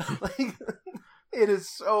 Like, it is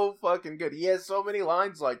so fucking good. He has so many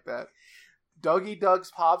lines like that. Dougie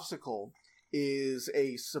Doug's Popsicle is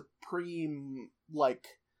a supreme, like,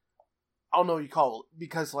 I don't know what you call it,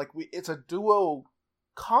 because, like, it's a duo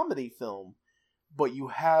comedy film, but you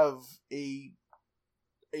have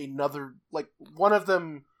another, like, one of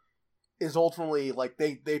them is ultimately, like,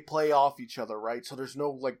 they play off each other, right? So there's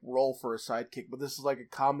no, like, role for a sidekick, but this is, like, a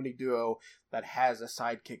comedy duo that has a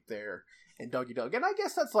sidekick there, and Dougie Doug. And I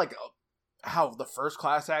guess that's, like, how the First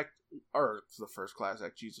Class Act,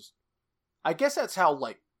 Jesus. I guess that's how,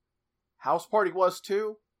 like, House Party was,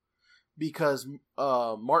 too, because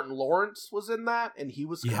Martin Lawrence was in that, and he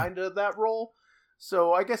was kind of that role.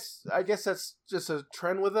 So I guess that's just a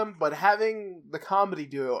trend with them, but having the comedy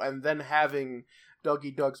duo and then having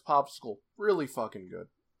Dougie Doug's Popsicle, really fucking good.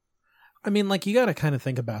 I mean, like, you got to kind of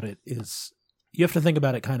think about it you have to think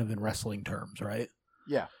about it kind of in wrestling terms, right?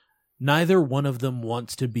 Yeah. Neither one of them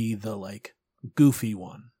wants to be the, like, goofy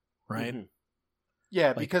one, right? Mm-hmm. Yeah,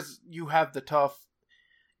 like, because you have the tough,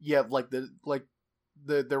 you have like the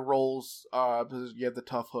roles, you have the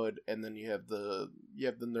tough hood, and then you have the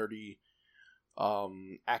nerdy,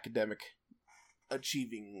 academic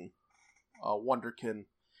achieving wonderkin.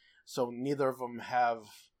 So neither of them have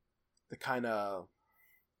the kind of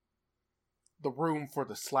the room for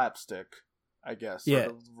the slapstick, I guess. Yeah.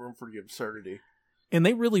 Or the room for the absurdity. And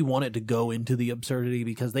they really wanted to go into the absurdity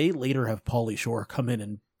because they later have Pauly Shore come in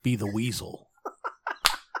and be the Weasel.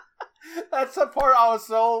 That's the part I was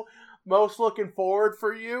so most looking forward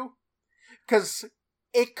for you. Because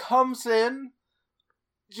it comes in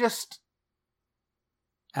just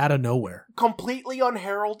out of nowhere. Completely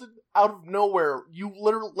unheralded, out of nowhere. You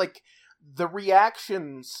literally, like, the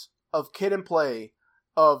reactions of Kid and Play,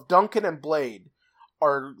 of Duncan and Blade,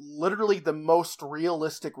 are literally the most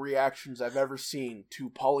realistic reactions I've ever seen to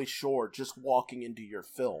Pauly Shore just walking into your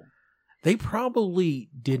film. They probably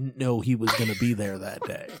didn't know he was going to be there that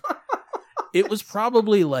day. It was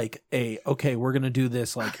probably like okay, we're going to do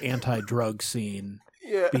this, like, anti-drug scene.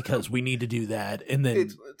 Yeah. Because we need to do that. And then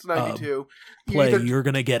it's 92. You're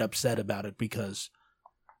going to get upset about it because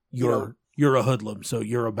you're a hoodlum, so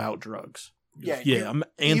you're about drugs. Yeah, I'm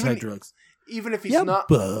anti-drugs. Even if he's not,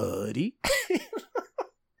 buddy.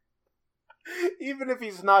 Even if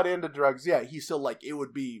he's not into drugs, yeah, he's still like, it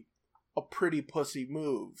would be a pretty pussy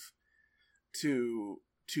move to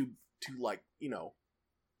like, you know,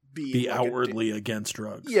 be like outwardly against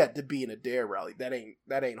drugs. Yeah, to be in a dare rally. That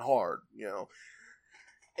ain't hard, you know.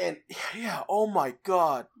 And yeah, oh my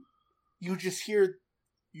god. You just hear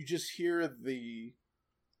the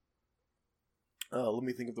let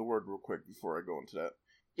me think of the word real quick before I go into that.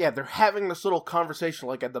 Yeah, they're having this little conversation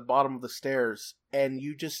like at the bottom of the stairs, and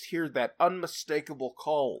you just hear that unmistakable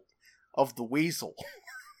call of the Weasel.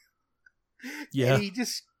 Yeah. And he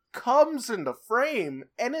just comes into frame,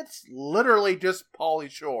 and it's literally just Pauly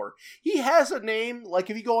Shore. He has a name, like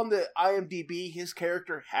if you go on the IMDb, his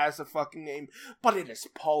character has a fucking name, but it is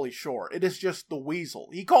Pauly Shore. It is just the Weasel.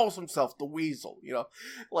 He calls himself the Weasel, you know?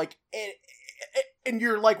 Like, and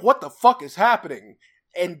you're like, what the fuck is happening?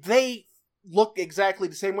 And they look exactly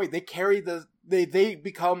the same way. They carry they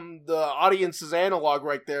become the audience's analog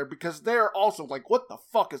right there, because they're also like, what the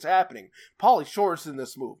fuck is happening? Pauly Shore's in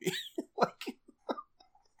this movie. Like,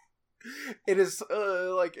 it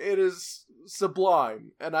is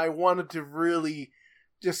sublime, and I wanted to really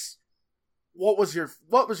just, what was your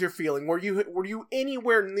feeling? Were you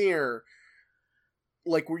anywhere near,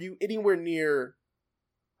 like, were you anywhere near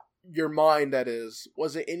your mind, that is,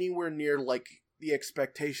 was it anywhere near, like, the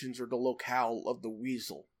expectations or the locale of the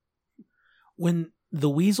Weasel? When the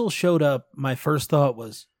Weasel showed up, my first thought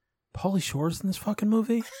was, Pauly Shore's in this fucking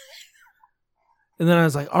movie? And then I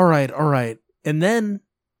was like, all right. And then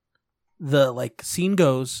the, like, scene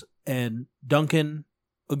goes, and Duncan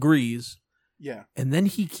agrees. Yeah. And then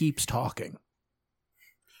he keeps talking.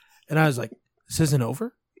 And I was like, this isn't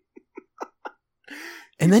over?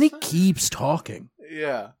 And then he keeps talking.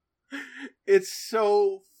 Yeah. It's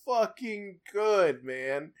so fucking good,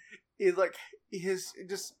 man. It's like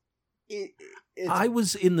it's, I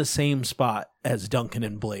was in the same spot as Duncan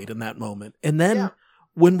and Blade in that moment. And then Yeah.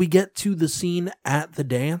 when we get to the scene at the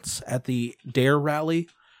dance, at the Dare rally,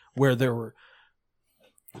 where the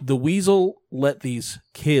Weasel let these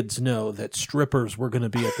kids know that strippers were going to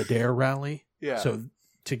be at the Dare rally. yeah, So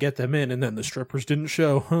to get them in, and then the strippers didn't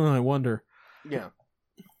show. I wonder. yeah.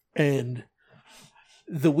 And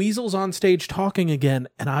the Weasel's on stage talking again,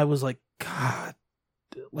 and I was like, God,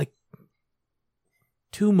 like,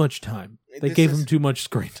 too much time. They This gave is- him too much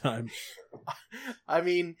screen time. I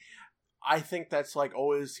mean, I think that's like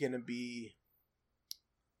always going to be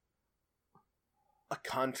a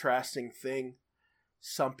contrasting thing.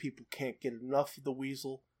 Some people can't get enough of the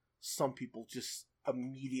Weasel. Some people just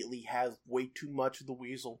immediately have way too much of the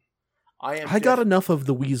Weasel. I got enough of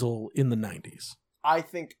the Weasel in the 90s. I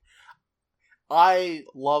think I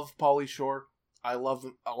love Pauly Shore. I love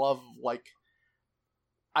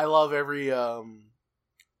every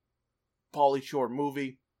Pauly Shore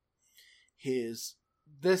movie.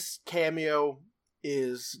 This cameo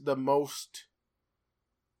is the most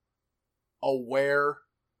aware.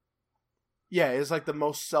 Yeah, it's like the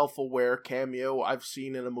most self-aware cameo I've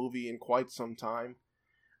seen in a movie in quite some time.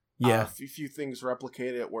 Yeah. A few things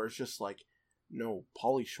replicate it where it's just like, no,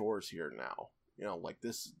 Pauly Shore's here now. You know, like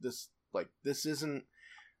this is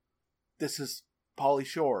Pauly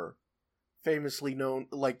Shore, famously known,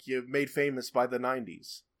 like you made famous by the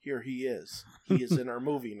 90s. Here he is. He is in our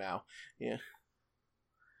movie now. Yeah.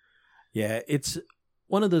 Yeah, it's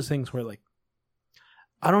one of those things where, like,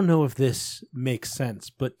 I don't know if this makes sense,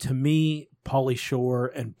 but to me, Pauly Shore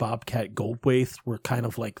and Bobcat Goldthwait were kind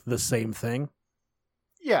of like the same thing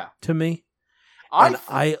Yeah. to me.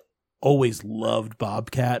 I always loved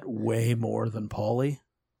Bobcat way more than Pauly.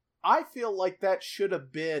 I feel like that should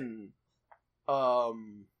have been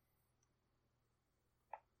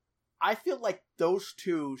I feel like those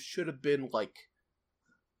two should have been like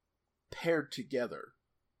paired together.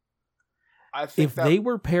 I think If they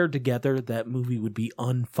were paired together, that movie would be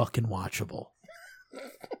unfucking watchable.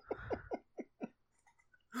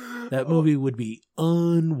 That movie would be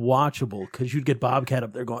unwatchable because you'd get Bobcat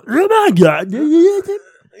up there going, "Oh my god!"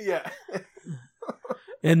 Yeah.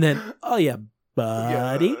 And then, oh yeah,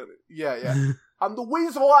 buddy. Yeah. I'm the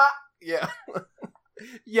Weasel. Yeah.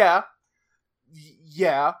 Yeah.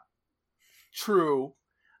 Yeah. True.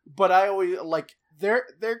 But I always like they're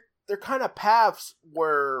kind of paths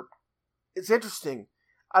where it's interesting.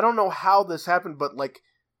 I don't know how this happened, but like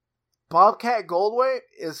Bobcat Goldthwait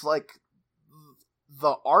is like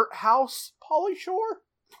the art house Pauly Shore.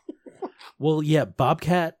 Well, yeah,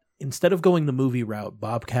 Bobcat, instead of going the movie route,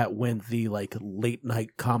 Bobcat went the like late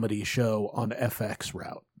night comedy show on FX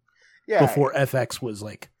route. Yeah. Before FX was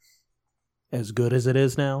like as good as it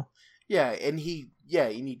is now. Yeah, and he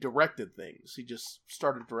directed things. He just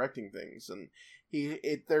started directing things, and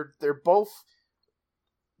they're both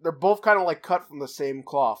kind of like cut from the same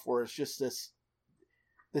cloth, where it's just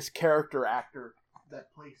this character actor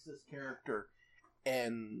that plays this character,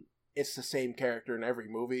 and it's the same character in every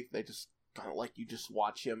movie. They just kind of like you just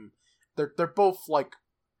watch him. They're both like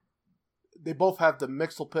they both have the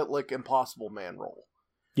Mxyzptlk Impossible Man role.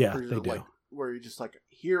 Yeah, Where they you're do. like, where you're just like,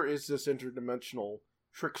 here is this interdimensional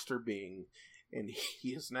trickster being, and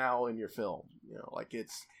he is now in your film. You know, like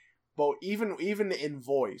it's, but even in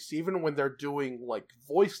voice, even when they're doing like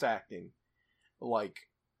voice acting, like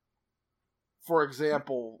for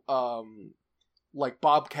example, like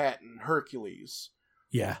Bobcat and Hercules,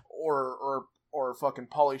 Yeah. or fucking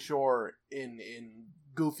Pauly Shore in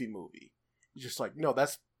Goofy movie. You're just like, no,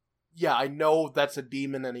 that's. Yeah, I know that's a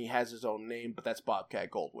demon and he has his own name, but that's Bobcat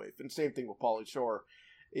Goldthwait. And same thing with Pauly Shore.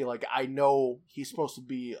 Like, I know he's supposed to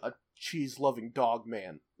be a cheese-loving dog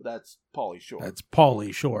man, but that's Pauly Shore. That's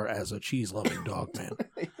Pauly Shore as a cheese-loving dog man.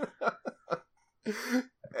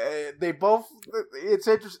 They both... It's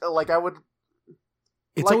interesting. Like, I would...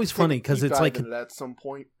 It's like always to take funny a because deep it's dive like, into that at some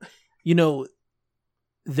point. you know,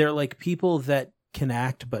 they're like people that can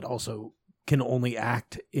act but also can only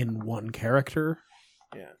act in one character.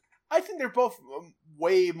 Yeah. I think they're both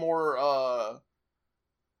way more...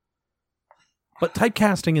 But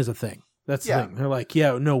typecasting is a thing. That's the Yeah. thing. They're like,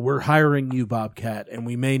 yeah, no, we're hiring you, Bobcat, and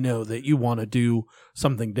we may know that you want to do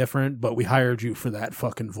something different, but we hired you for that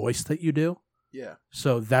fucking voice that you do. Yeah.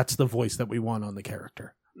 So that's the voice that we want on the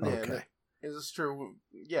character. Yeah, Okay. Is this true?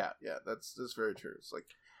 Yeah, that's very true. It's like,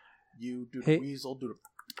 you do Hey- the weasel, do the...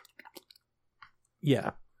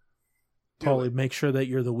 Yeah. Do Pauly, it. make sure that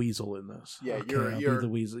you're the weasel in this. Yeah, okay, you're- I'll you're- be the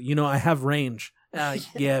weasel. You know, I have range.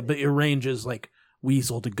 Yeah, but your range is like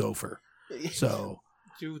weasel to gopher. So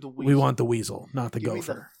do the weasel. we want the weasel, not the Give me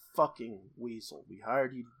gopher. fucking weasel. We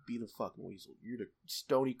hired you to be the fucking weasel. You're the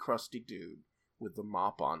stony, crusty dude with the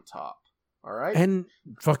mop on top. All right? And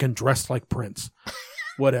fucking dressed like Prince.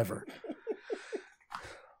 Whatever.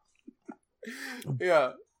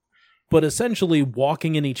 Yeah. But essentially,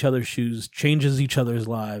 walking in each other's shoes changes each other's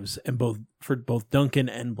lives, and for both Duncan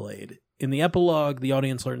and Blade. In the epilogue, the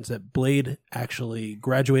audience learns that Blade actually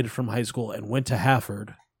graduated from high school and went to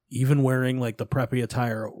Hafford, even wearing like the preppy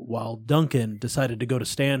attire, while Duncan decided to go to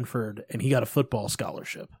Stanford and he got a football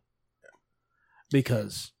scholarship.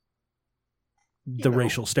 Because the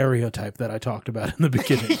racial stereotype that I talked about in the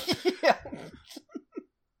beginning. Yeah.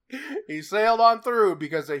 He sailed on through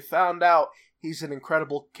because they found out he's an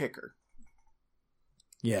incredible kicker.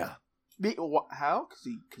 Yeah. How?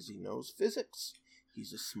 Because he knows physics.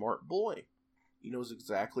 He's a smart boy. He knows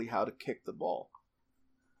exactly how to kick the ball.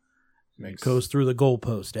 Goes through the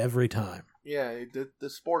goalpost every time. Yeah, the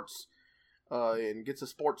sports, and gets a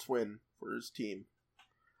sports win for his team.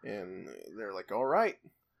 And they're like, all right.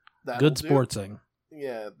 Good sportsing.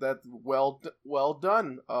 Yeah, that well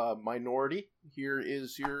done, minority. Here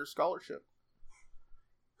is your scholarship.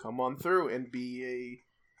 Come on through and be a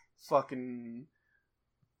fucking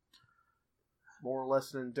more or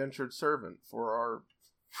less an indentured servant for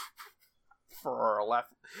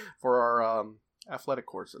our athletic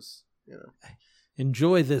courses. You know,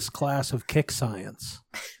 enjoy this class of kick science,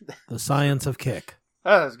 the science of kick.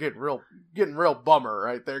 That's getting real bummer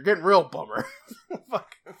right there. Getting real bummer.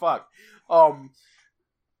 Fuck.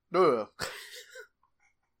 Ugh.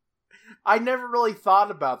 I never really thought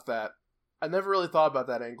about that. I never really thought about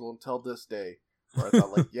that angle until this day, where I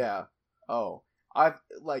thought, like, yeah, oh, I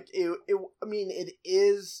like it. I mean, it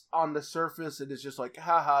is on the surface. It is just like,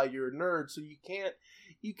 haha, you're a nerd, so you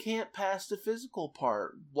can't pass the physical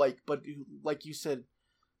part. Like, but like you said,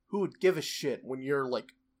 who would give a shit when you're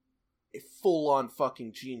like a full-on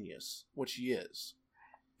fucking genius, which he is,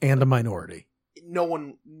 and a minority. No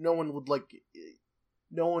one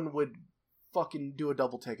would fucking do a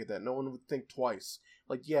double take at that. No one would think twice.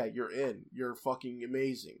 Like, yeah, you're in. You're fucking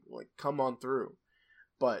amazing. Like, come on through.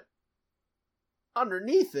 But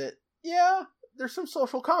underneath it, yeah, there's some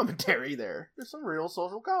social commentary there. There's some real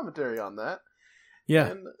social commentary on that. Yeah.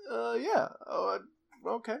 And, yeah.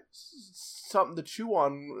 Okay. Something to chew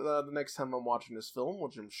on the next time I'm watching this film,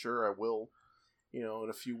 which I'm sure I will, in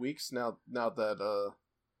a few weeks now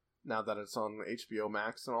that it's on HBO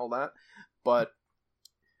Max and all that. But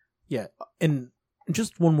yeah, and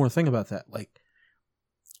just one more thing about that. Like,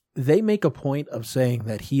 they make a point of saying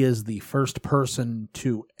that he is the first person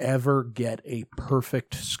to ever get a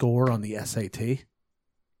perfect score on the SAT.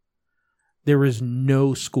 There is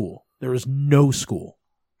no school that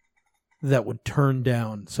would turn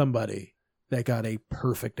down somebody that got a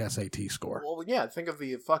perfect SAT score. Well, yeah, think of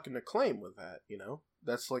the fucking acclaim with that,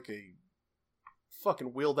 That's like a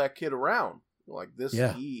fucking wheel that kid around. Like this,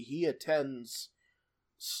 yeah. He attends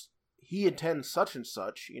such and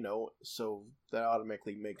such, so that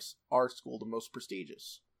automatically makes our school the most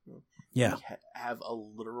prestigious. Yeah. We have a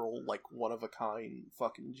literal, like, one-of-a-kind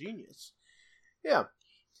fucking genius. Yeah.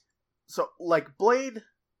 So, like, Blade,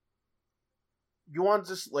 you want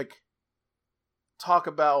to just, like, talk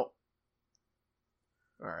about...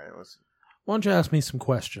 Alright, let's... Why don't you ask me some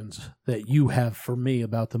questions that you have for me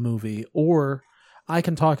about the movie, or I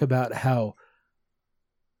can talk about how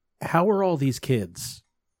are all these kids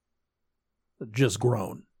just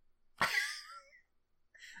grown?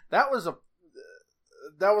 That was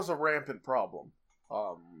a rampant problem.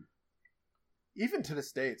 Even to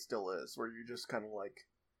this day, it still is, where you're just kind of like,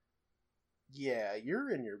 yeah,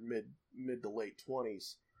 you're in your mid to late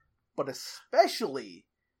 20s, but especially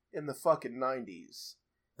in the fucking 90s,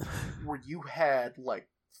 where you had like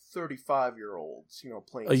 35-year-olds,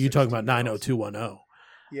 playing. Are you talking about 90210?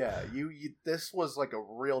 Yeah, this was like a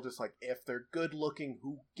real, just like, if they're good looking,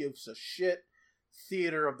 who gives a shit?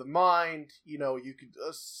 Theater of the mind, you could,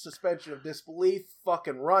 suspension of disbelief,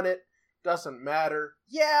 fucking run it, doesn't matter.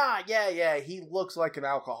 Yeah, he looks like an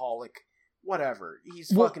alcoholic, whatever,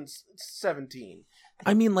 he's fucking 17.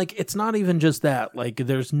 I mean, like, it's not even just that, like,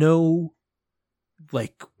 there's no,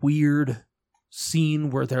 like, weird scene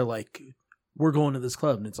where they're like, we're going to this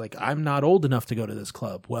club, and it's like, I'm not old enough to go to this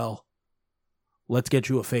club. Well, let's get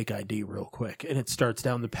you a fake ID real quick. And it starts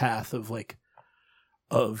down the path of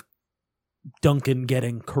Duncan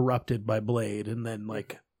getting corrupted by Blade, and then,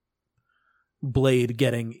 like, Blade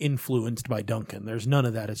getting influenced by Duncan. There's none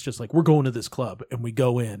of that. It's just like, we're going to this club, and we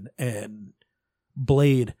go in, and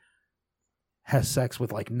Blade has sex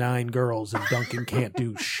with, like, 9 girls, and Duncan can't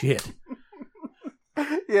do shit.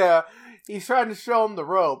 Yeah, he's trying to show him the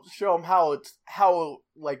ropes, show him how,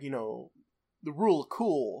 like, the rule of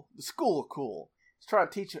cool, the school of cool. He's trying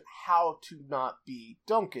to teach him how to not be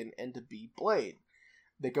Duncan and to be Blade.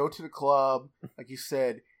 They go to the club, like you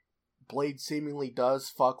said. Blade seemingly does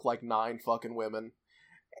fuck like 9 fucking women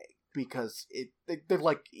because they're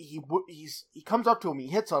like he comes up to him, he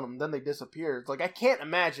hits on them, then they disappear. It's like I can't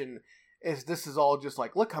imagine if this is all just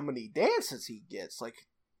like look how many dances he gets. Like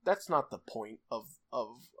that's not the point of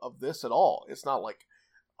this at all. It's not like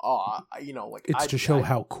like it's to show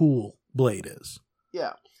how cool Blade is.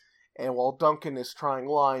 Yeah, and while Duncan is trying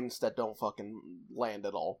lines that don't fucking land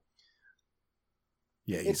at all.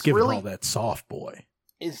 Yeah, he's giving all that soft boy.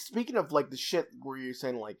 Is speaking of like the shit where you're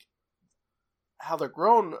saying like how they're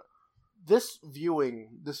grown. This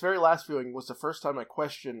very last viewing was the first time I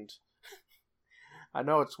questioned. I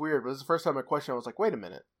know it's weird, but it's the first time I questioned. I was like, wait a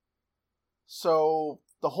minute. So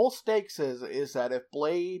the whole stakes is that if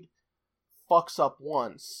Blade fucks up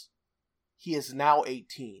once, he is now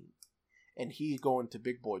 18, and he's going to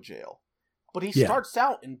big boy jail. But he starts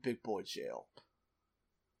out in big boy jail.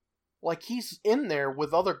 Like he's in there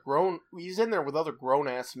with other grown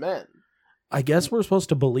ass men. I guess we're supposed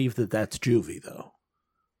to believe that that's juvie, though.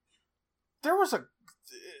 There was a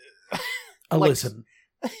listen.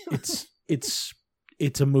 It's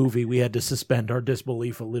a movie. We had to suspend our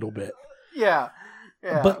disbelief a little bit. Yeah.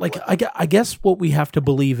 But like, I guess what we have to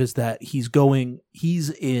believe is that he's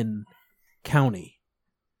in county,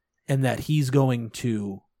 and that he's going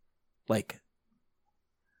to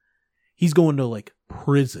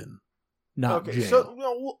prison. Not jail.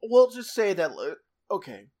 So we'll just say that.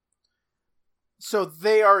 Okay, so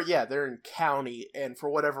they're in county, and for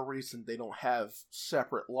whatever reason, they don't have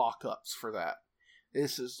separate lockups for that.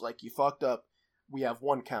 This is like you fucked up. We have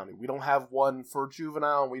one county. We don't have one for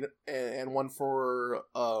juvenile, and one for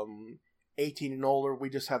 18 and older. We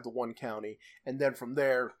just have the one county, and then from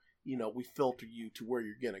there, we filter you to where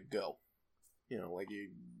you're gonna go. Like you're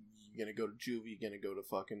gonna go to juvie, you're gonna go to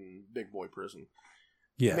fucking big boy prison.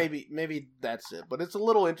 Yeah, maybe that's it. But it's a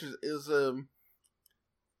little interesting.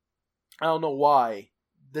 I don't know why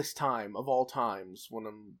this time of all times when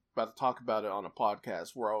I'm about to talk about it on a podcast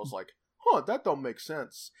where I was like, "Huh, that don't make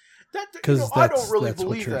sense." Because I don't really believe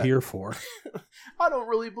what you're that. here for. I don't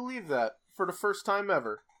really believe that for the first time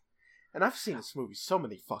ever. And I've seen this movie so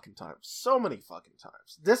many fucking times.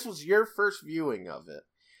 This was your first viewing of it.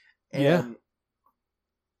 And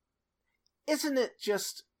isn't it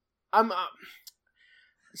just...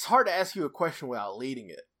 it's hard to ask you a question without leading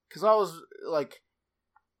it. Because I was, like,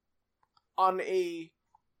 on a...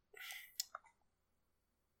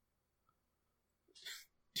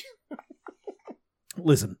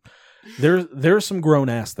 Listen, there's some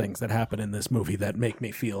grown-ass things that happen in this movie that make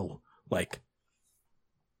me feel, like,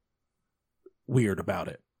 weird about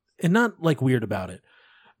it. And not, like, weird about it.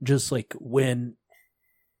 Just, like, when...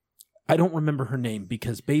 I don't remember her name,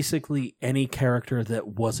 because basically any character that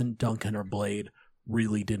wasn't Duncan or Blade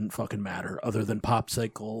really didn't fucking matter, other than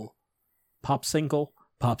Popsicle,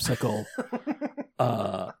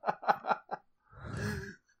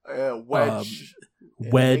 Wedge.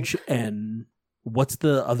 Wedge and what's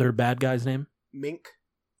the other bad guy's name? Mink.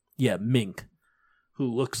 Yeah, Mink, who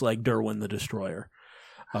looks like Derwin the Destroyer.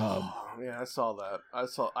 Yeah, I saw that.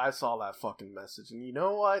 I saw that fucking message, and you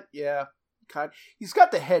know what? Yeah, he's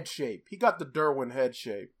got the head shape. He got the Derwin head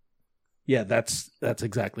shape. Yeah, that's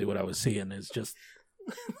exactly what I was seeing. Is just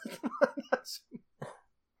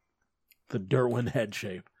the Derwin head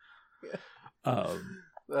shape. Yeah.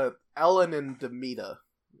 Ellen and Demita.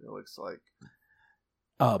 It looks like.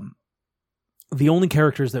 The only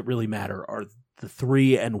characters that really matter are the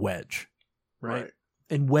three and Wedge, right?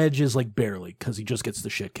 And Wedge is like barely, because he just gets the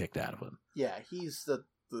shit kicked out of him. Yeah, he's the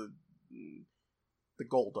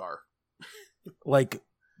Goldar. Like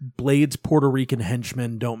Blade's Puerto Rican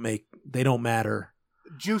henchmen don't matter.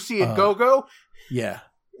 Juicy and Go-Go. Yeah,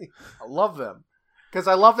 I love them because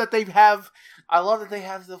I love that they have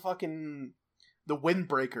the fucking the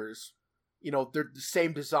windbreakers. They're the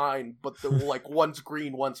same design, but like one's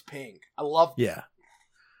green, one's pink. I love them. Yeah.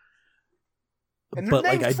 And their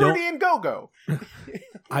name's Fruity and Go-Go.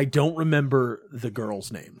 I don't remember the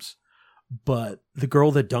girls' names, but the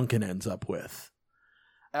girl that Duncan ends up with,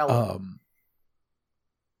 Ellen.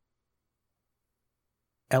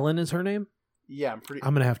 Ellen is her name? Yeah,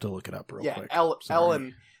 I'm gonna have to look it up real quick.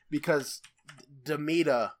 Ellen, because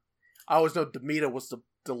Demita, I always know Demita was the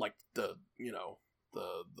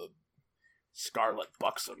Scarlet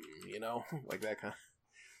Buxom, like that kind.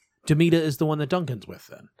 Demita is the one that Duncan's with,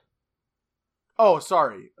 then. Oh,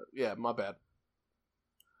 sorry. Yeah, my bad.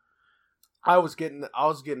 I was getting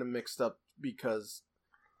them mixed up because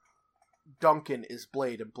Duncan is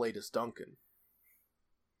Blade and Blade is Duncan.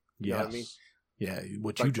 You know what I mean? Yeah,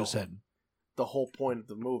 what Like you just said. the whole point of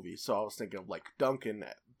the movie. So I was thinking of like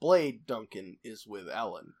Blade Duncan is with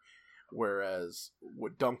Ellen, whereas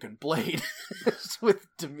with Duncan Blade is with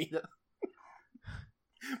Demita.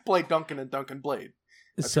 Blade Duncan and Duncan Blade.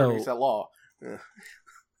 Attorneys at law.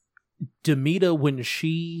 Demita, when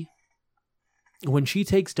she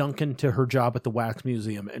takes Duncan to her job at the wax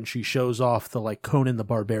museum and she shows off the like Conan the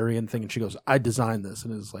Barbarian thing and she goes, I designed this,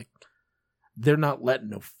 and it's like, they're not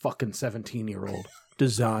letting a fucking 17-year-old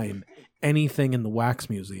design anything in the wax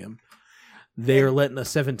museum. They are letting a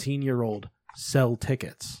 17-year-old sell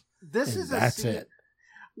tickets. This and is that's it.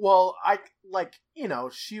 Well,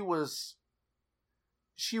 she was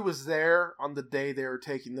there on the day they were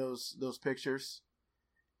taking those pictures,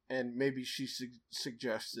 and maybe she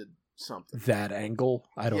suggested something. That angle,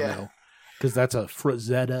 I don't know, because that's a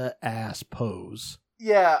Frazetta ass pose.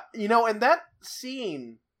 Yeah, and that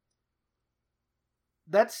scene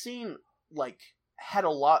like had a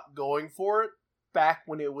lot going for it back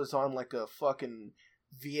when it was on like a fucking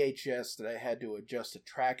VHS that I had to adjust the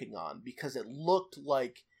tracking on, because it looked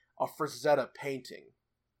like a Frazetta painting.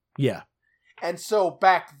 Yeah. And so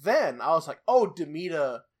back then, I was like, oh,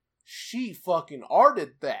 Demita, she fucking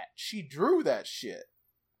arted that. She drew that shit.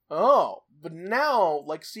 Oh, but now,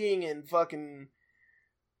 like, seeing in fucking...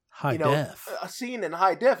 High def. Seeing in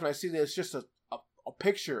high def, and I see that it's just a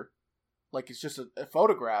picture, like it's just a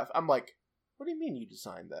photograph, I'm like, what do you mean you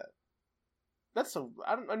designed that? I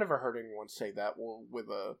never heard anyone say that with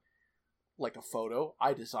a photo.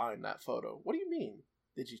 I designed that photo. What do you mean?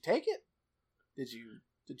 Did you take it? Did you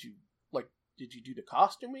do the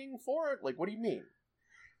costuming for it? Like, what do you mean?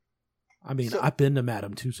 I mean, I've been to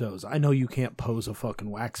Madame Tussauds. I know you can't pose a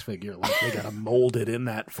fucking wax figure. Like, they gotta mold it in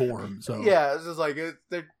that form. So yeah, it's just like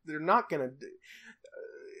they're not gonna.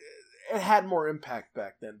 It had more impact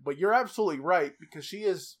back then, but you're absolutely right, because she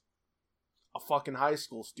is a fucking high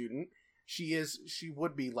school student. She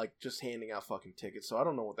would be like just handing out fucking tickets. So I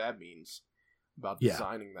don't know what that means about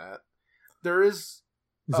designing that. There is.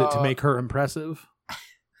 Is it to make her impressive?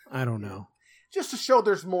 I don't know. Just to show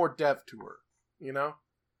there's more depth to her,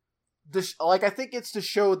 I think it's to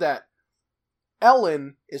show that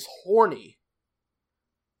Ellen is horny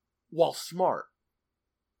while smart,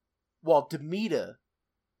 while Demita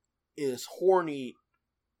is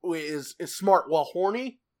smart while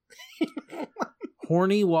horny.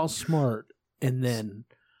 Horny while smart, and then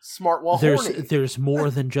smart while horny. There's more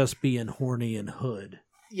than just being horny and hood.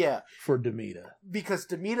 Yeah. For Demita. Because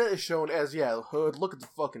Demita is shown as, hood. Look at the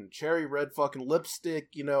fucking cherry red fucking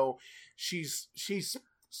lipstick, She's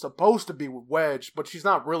supposed to be with Wedge, but she's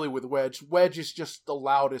not really with Wedge. Wedge is just the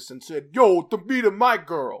loudest and said, yo, Demita, my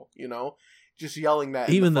girl, Just yelling that.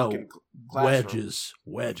 Even in the though fucking classroom.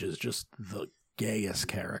 Wedge is just the gayest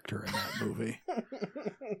character in that movie.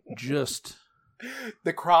 Just...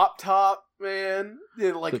 The crop top, man.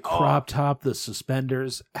 The crop top, the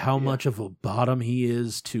suspenders, how much of a bottom he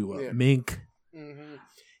is to Mink. Mm-hmm.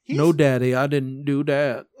 No, daddy, I didn't do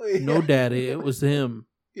that. No, daddy, it was him.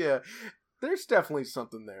 Yeah, there's definitely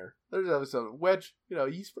something there. There's definitely something. Wedge,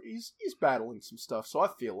 he's battling some stuff, so I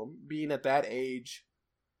feel him being at that age,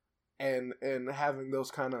 and having those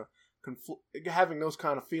kind of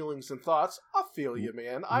feelings and thoughts. I feel you,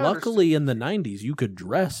 man. Luckily, in the 90s, you could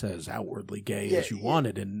dress as outwardly gay as you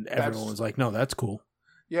wanted, and everyone was like, no, that's cool.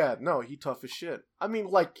 Yeah, no, he tough as shit. I mean,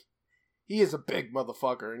 like, he is a big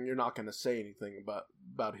motherfucker, and you're not going to say anything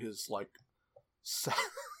about his, like,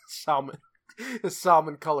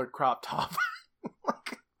 salmon-colored crop top.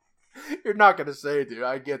 You're not going to say it, dude.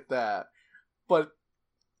 I get that. But...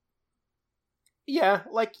 yeah,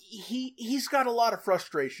 like, he's got a lot of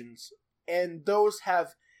frustrations, and those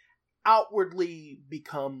have outwardly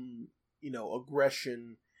become,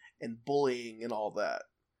 aggression and bullying and all that.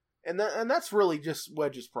 And that's really just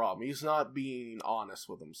Wedge's problem. He's not being honest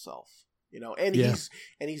with himself, and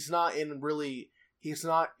he's not in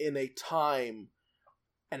a time,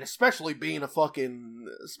 and especially being a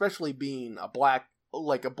black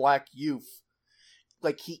youth,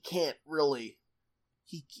 like, he can't really...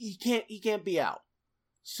 He can't be out.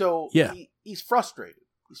 So he's frustrated.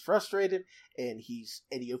 He's frustrated, and he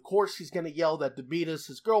of course he's gonna yell that Demita's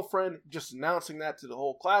his girlfriend, just announcing that to the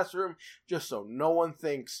whole classroom, just so no one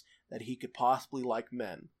thinks that he could possibly like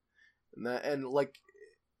men. And like,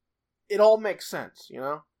 it all makes sense,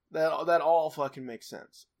 That all fucking makes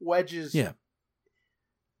sense. Wedge's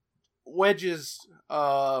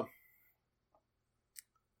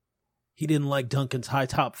he didn't like Duncan's high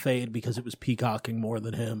top fade because it was peacocking more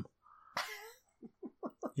than him.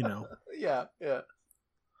 Yeah.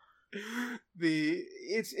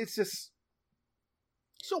 It's just...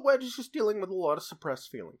 So Wedge is just dealing with a lot of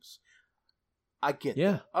suppressed feelings. I get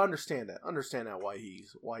Yeah. that. I understand that. I understand that why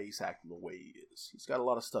he's acting the way he is. He's got a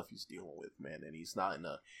lot of stuff he's dealing with, man, and he's not in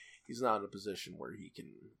a position where he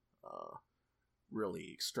can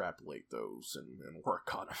really extrapolate those and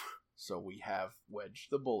work on them. So we have Wedge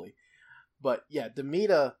the bully. But yeah,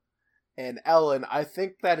 Demeta and Ellen, I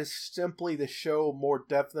think that is simply to show more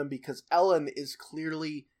depth in, because Ellen is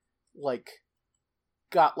clearly like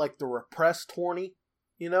got like the repressed horny,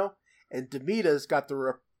 you know, and Demeta's got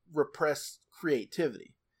the repressed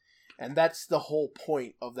creativity, and that's the whole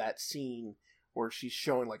point of that scene where she's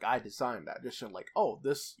showing like, I designed that, just showing like, oh,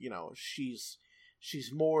 this, you know, she's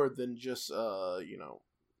more than just you know,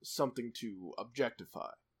 something to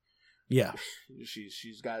objectify. Yeah.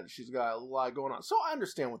 She's got a lot going on. So I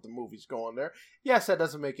understand what the movie's going there. Yes, that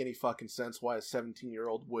doesn't make any fucking sense why a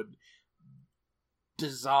 17-year-old would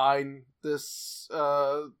design this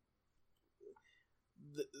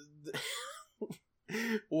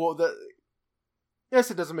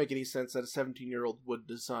yes, it doesn't make any sense that a 17-year-old would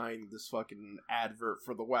design this fucking advert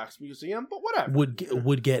for the Wax Museum, but whatever.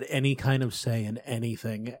 Would get any kind of say in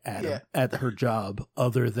anything at her job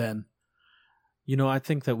other than, you know, I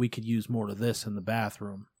think that we could use more of this in the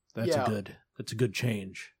bathroom. That's a good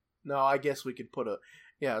change. No, I guess we could put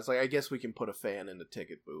it's like, I guess we can put a fan in the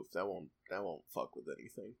ticket booth. That won't fuck with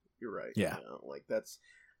anything. You're right. Yeah. You know, like that's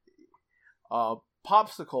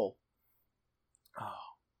Popsicle.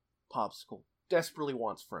 Oh, Popsicle desperately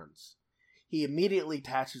wants friends. He immediately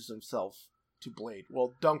attaches himself to Blade.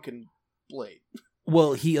 Well, Duncan Blade.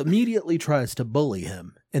 Well, he immediately tries to bully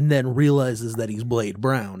him and then realizes that he's Blade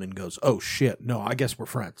Brown and goes, oh shit, no, I guess we're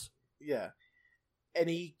friends. Yeah. And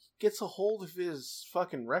he gets a hold of his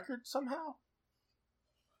fucking record somehow?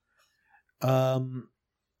 Like,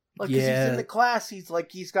 'cause he's in the class, he's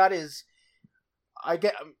got his, I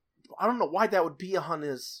don't know why that would be on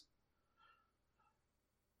his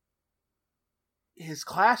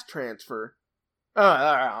class transfer.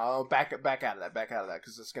 I'll back out of that,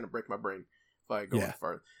 because it's gonna break my brain if I go any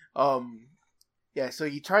farther. So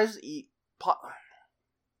he tries to eat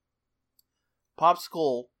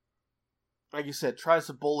Popsicle, like you said, tries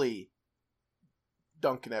to bully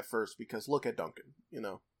Duncan at first, because look at Duncan, you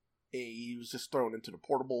know. He was just thrown into the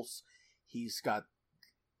portables. He's got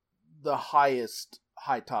the highest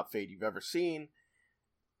high top fade you've ever seen.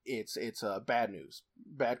 It's bad news.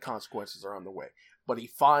 Bad consequences are on the way. But he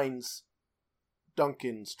finds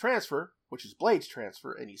Duncan's transfer, which is Blade's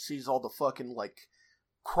transfer, and he sees all the fucking, like,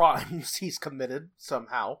 crimes he's committed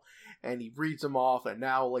somehow, and he reads them off, and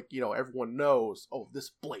now, like, you know, everyone knows, oh, this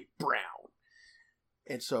Blade Brown.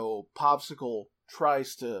 And so Popsicle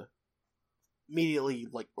tries to immediately,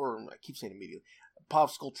 like, or I keep saying immediately,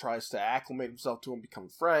 Popsicle tries to acclimate himself to him, become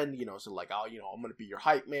a friend, you know, so like, oh, you know, I'm going to be your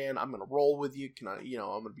hype man, I'm going to roll with you, I'm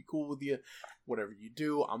going to be cool with you, whatever you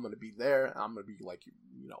do, I'm going to be there, I'm going to be, like,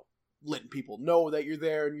 you know, letting people know that you're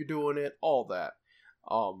there and you're doing it, all that.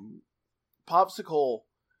 Popsicle,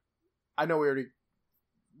 I know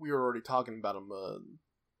we were already talking about him,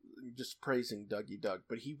 just praising Dougie Doug,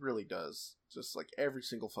 but he really does, just, like, every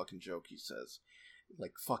single fucking joke he says,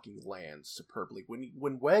 like, fucking lands superbly.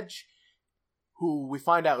 When Wedge, who we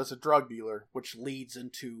find out is a drug dealer, which leads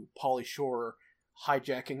into Pauly Shore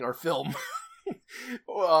hijacking our film.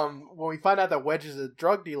 When we find out that Wedge is a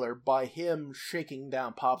drug dealer by him shaking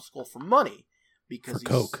down Popsicle for money, because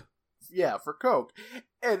Coke. Yeah, for Coke.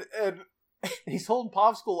 And he's holding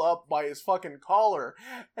Popsicle up by his fucking collar,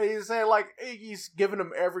 and he's saying, like, he's giving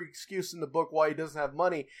him every excuse in the book why he doesn't have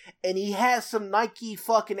money, and he has some Nike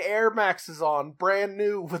fucking Air Maxes on, brand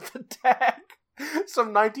new, with the tag.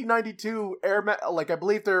 Some 1992 Air Max, like, I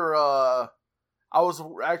believe they're, I was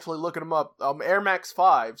actually looking them up, Air Max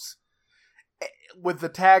 5s, with the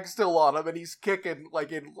tag still on them, and he's kicking,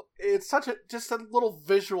 like, it's such just a little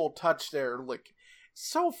visual touch there, like,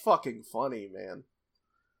 so fucking funny, man.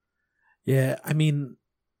 Yeah, I mean,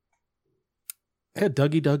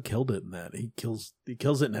 Dougie Doug killed it in that. He kills it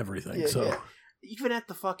in everything. Yeah. Even at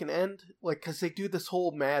the fucking end, like, because they do this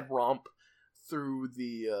whole mad romp through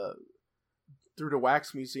the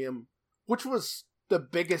Wax Museum, which was the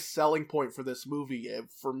biggest selling point for this movie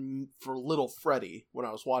for Little Freddy when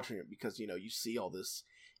I was watching it, because, you know, you see all this,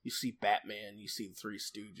 you see Batman, you see the Three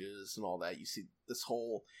Stooges and all that, you see this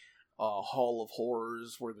whole Hall of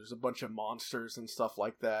Horrors where there's a bunch of monsters and stuff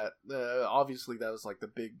like that. Obviously that was like the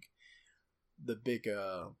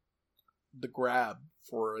grab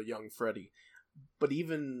for a young Freddy. But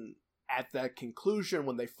even at that conclusion,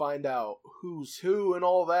 when they find out who's who and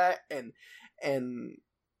all that, and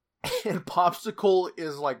Popsicle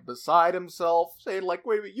is, like, beside himself, saying, like,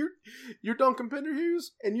 wait a minute, you're Duncan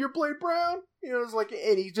Penderhughes and you're Blade Brown, you know, it's like,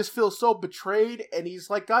 and he just feels so betrayed, and he's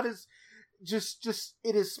like got his just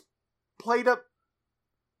it is played up.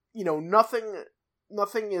 You know, nothing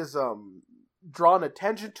is drawn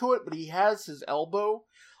attention to it, but he has his elbow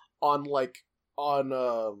on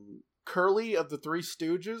Curly of the Three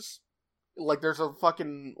Stooges. Like, there's a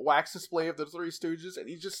fucking wax display of the Three Stooges, and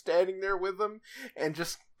he's just standing there with them, and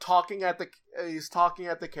just he's talking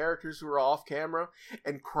at the characters who are off camera,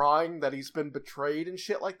 and crying that he's been betrayed and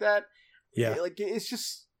shit like that. Yeah. Like, it's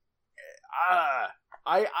just, I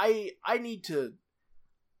need to,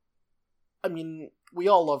 I mean, we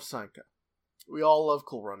all love Sanka. We all love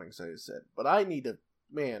Cool Runnings, as I said, but I need to,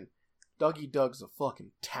 man, Dougie Doug's a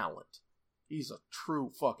fucking talent. He's a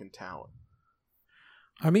true fucking talent.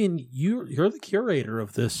 I mean, you're the curator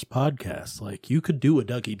of this podcast. Like, you could do a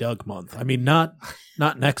Dougie Doug month. I mean, not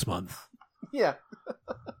next month, Yeah.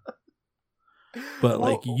 but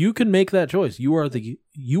like, you can make that choice. You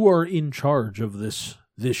are in charge of this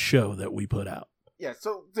show that we put out. Yeah,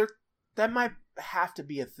 so that might have to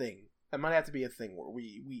be a thing. That might have to be a thing where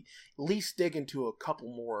we at least dig into a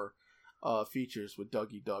couple more features with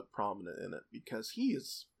Dougie Doug prominent in it, because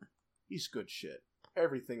he's good shit.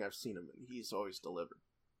 Everything I've seen him in, he's always delivered.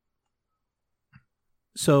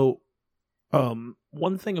 So,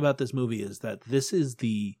 one thing about this movie is that this is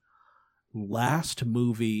the last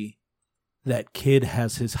movie that Kid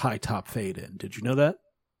has his high top fade in. Did you know that?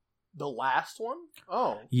 The last one?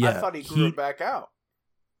 Oh, Yeah, I thought he grew it back out.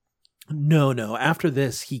 No. After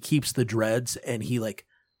this, he keeps the dreads, and he like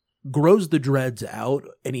grows the dreads out,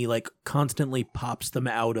 and he like constantly pops them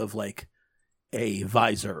out of like a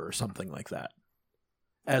visor or something like that,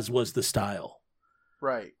 as was the style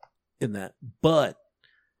Right. in that.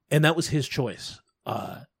 And that was his choice.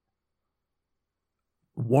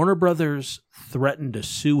 Warner Brothers threatened to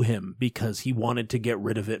sue him because he wanted to get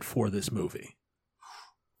rid of it for this movie.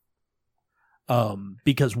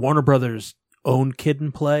 Because Warner Brothers owned Kid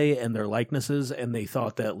and Play and their likenesses, and they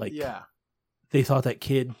thought that they thought that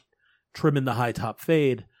Kid trimming the high top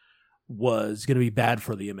fade was going to be bad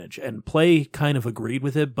for the image, and Play kind of agreed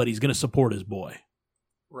with it, but he's going to support his boy.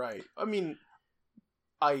 Right. I mean,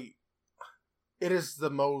 it is the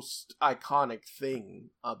most iconic thing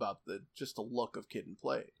about the look of Kid and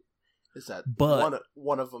Play, is that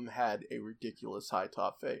one of them had a ridiculous high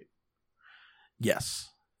top fade. Yes,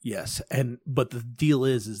 but the deal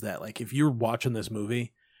is that like if you're watching this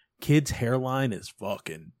movie, Kid's hairline is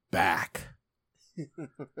fucking back.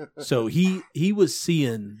 So he was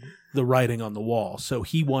seeing the writing on the wall, so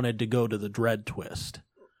he wanted to go to the dread twist.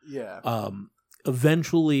 Yeah.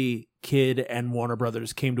 Eventually, Kid and Warner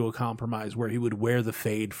Brothers came to a compromise where he would wear the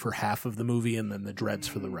fade for half of the movie and then the dreads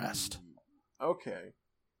for the rest. Okay.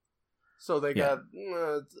 So they got...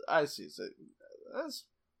 I see. So that's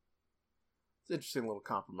an interesting little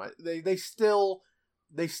compromise. They still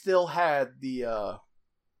had the...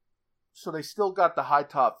 so they still got the high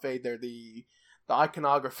top fade there, the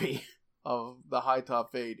iconography of the high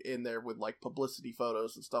top fade in there with like publicity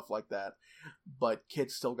photos and stuff like that. But Kid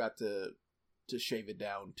still got to shave it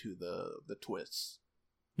down to the twists.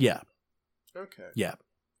 Yeah. Okay. Yeah.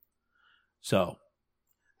 So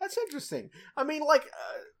that's interesting. I mean, like,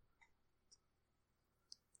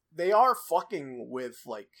 they are fucking with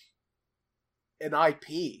like an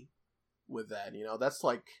IP with that. You know, that's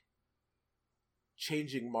like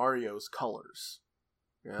changing Mario's colors.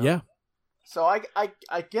 You know? Yeah. So I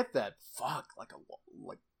get that. Fuck,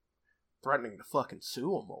 like threatening to fucking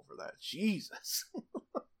sue him over that. Jesus.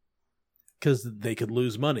 Because they could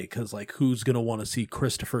lose money. Because, like, who's going to want to see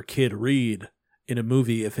Christopher Kid Reed in a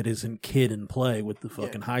movie if it isn't Kid and Play with the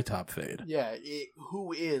fucking high top fade? Yeah,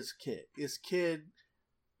 who is Kid? Is Kid,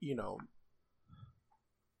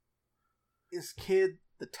 is Kid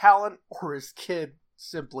the talent, or is Kid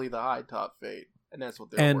simply the high top fade? And that's what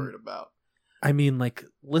they're worried about. I mean, like,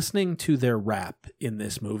 listening to their rap in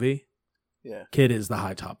this movie, Kid is the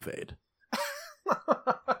high top fade.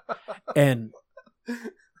 And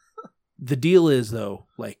the deal is, though,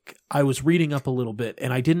 like, I was reading up a little bit,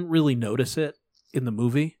 and I didn't really notice it in the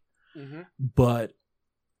movie, but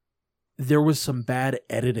there was some bad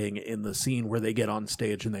editing in the scene where they get on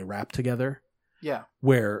stage and they rap together. Yeah.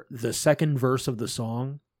 Where the second verse of the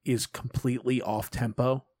song is completely off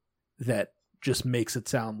tempo, that just makes it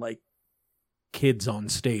sound like kids on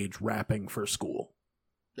stage rapping for school.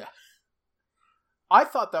 Yeah. I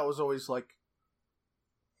thought that was always like,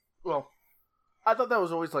 a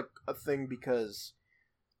thing because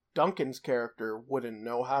Duncan's character wouldn't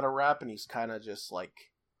know how to rap, and he's kind of just like,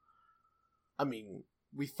 I mean,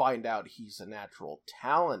 we find out he's a natural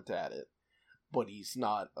talent at it, but he's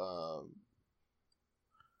not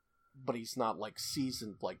like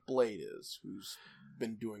seasoned like Blade is, who's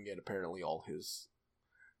been doing it apparently all his,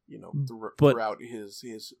 you know, But- throughout his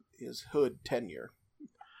hood tenure.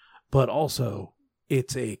 But also,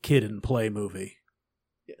 it's a kid and play movie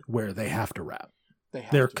Yeah. where they have to rap. They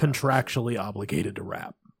have They're to have contractually obligated to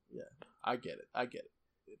rap. this. I get it.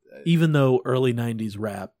 Even though early 90s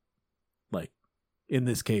rap, like, in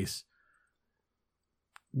this case,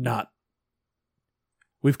 not.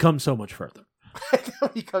 We've come so much further.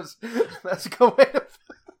 Because that's a good way to.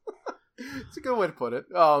 It's a good way to put it.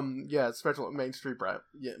 Yeah, especially mainstream rap.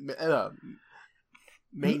 Yeah,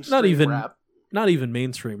 mainstream rap. Not even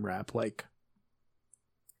mainstream rap. Like,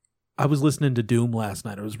 I was listening to Doom last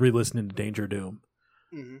night. I was re-listening to Danger Doom.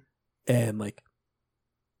 Mm-hmm. And, like,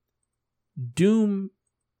 Doom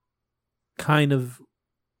kind of,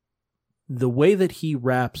 the way that he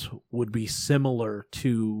raps would be similar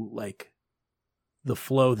to, like, the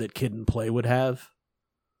flow that Kid and Play would have.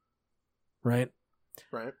 Right?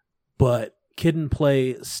 Right. But Kid and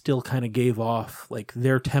Play still kind of gave off, like,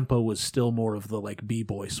 their tempo was still more of the, like,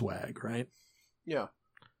 B-boy swag, right? Yeah.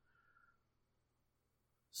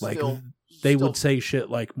 Like, Still, they still- would say shit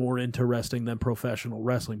like more interesting than professional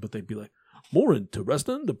wrestling, but they'd be like, more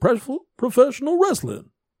interesting than professional wrestling.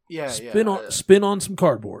 yeah, Spin on some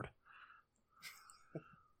cardboard.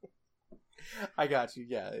 I got you.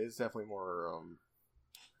 Yeah, it's definitely more.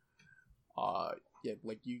 Yeah,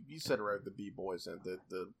 like you said it right. The B boys and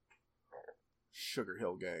the Sugar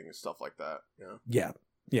Hill Gang and stuff like that. Yeah,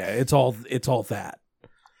 Yeah, it's all that.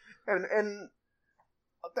 and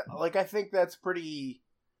like I think that's pretty.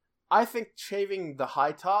 I think shaving the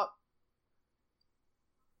high top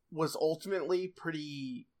was ultimately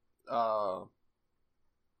pretty.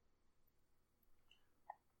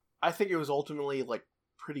 I think it was ultimately like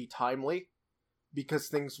pretty timely because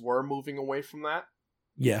things were moving away from that.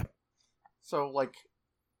 Yeah, So like,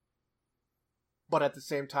 but at the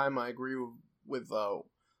same time, I agree with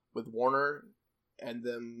Warner and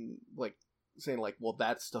them like saying like, well,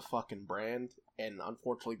 that's the fucking brand, and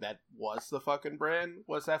unfortunately, that was the fucking brand.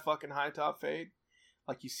 Was that fucking high top fade?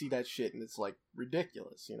 Like you see that shit, and it's like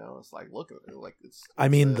ridiculous. You know, it's like look at it, like it's. I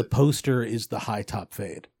mean, the poster is the high top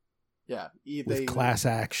fade yeah, with Class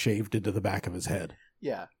Act shaved into the back of his head.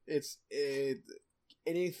 Yeah,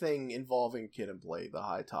 anything involving Kid and Play, the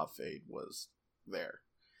high top fade was there.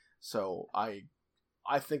 So I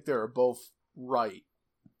think they are both right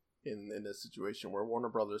in this situation where Warner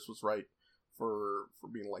Brothers was right for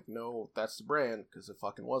being like, no, that's the brand because it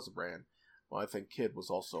fucking was a brand. Well, I think Kid was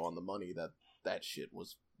also on the money that shit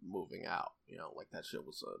was moving out. You know, like that shit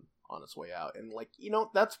was on its way out, and like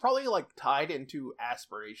that's probably like tied into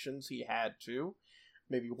aspirations he had too.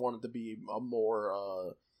 Maybe wanted to be a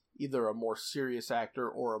more either a more serious actor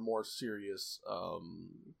or a more serious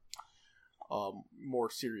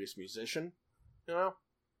musician,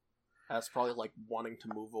 that's probably like wanting to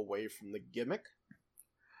move away from the gimmick.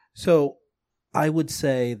 So I would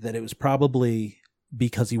say that it was probably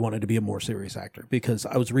because he wanted to be a more serious actor, because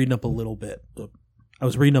I was reading up a little bit.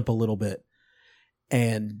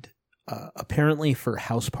 And apparently for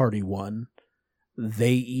House Party 1,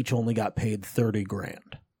 they each only got paid $30,000.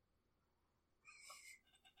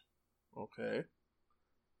 Okay.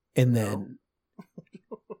 And then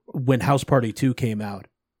when House Party 2 came out,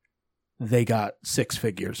 they got six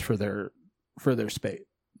figures for their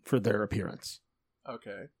appearance.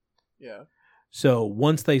 Okay. Yeah. So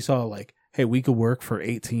once they saw like, hey, we could work for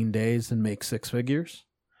 18 days and make six figures,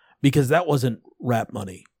 because that wasn't rap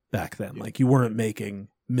money back then. Like you weren't making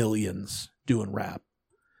millions doing rap.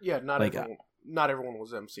 Yeah, not Like, everyone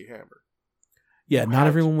was MC Hammer. Yeah, You not had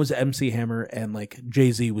everyone was MC Hammer, and like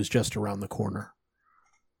Jay-Z was just around the corner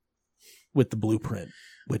with the Blueprint,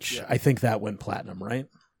 which Yeah. I think that went platinum, right?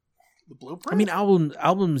 The Blueprint? I mean,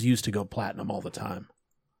 albums used to go platinum all the time.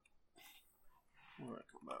 Where did it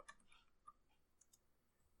come out?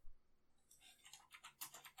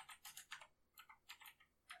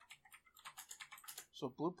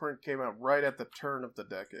 So Blueprint came out right at the turn of the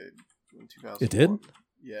decade in 2001. It did?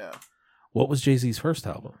 Yeah. What was Jay-Z's first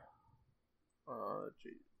album?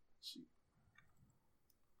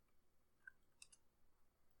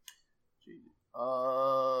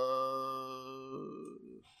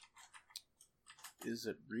 Is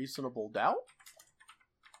it Reasonable Doubt?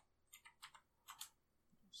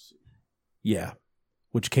 Let's see. Yeah,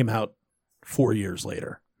 which came out 4 years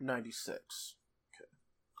later, 96.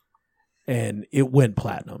 and it went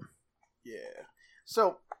platinum. Yeah.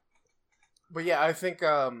 So, but yeah, I think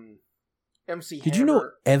MC Did Hammer. you know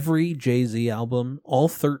every Jay-Z album, all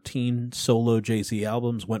 13 solo Jay-Z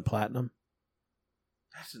albums went platinum?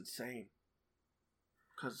 That's insane.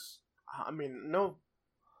 Because, I mean, no.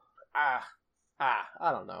 I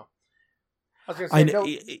don't know. I was gonna I say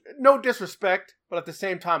kn- no disrespect, but at the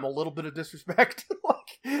same time a little bit of disrespect.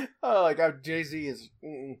 Jay-Z is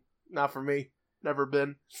not for me. Never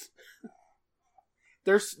been.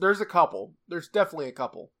 There's a couple. There's definitely a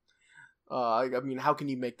couple. I mean, how can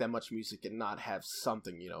you make that much music and not have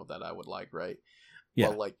something, that I would like, right? Yeah.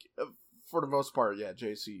 But like, for the most part, yeah,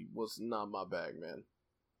 Jay-Z was not my bag, man.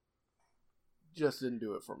 Just didn't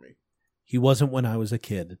do it for me. He wasn't when I was a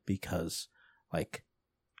kid because, like,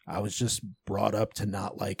 I was just brought up to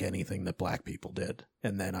not like anything that black people did.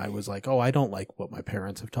 And then I was like, oh, I don't like what my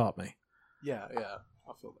parents have taught me. Yeah,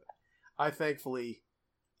 I feel that. I thankfully,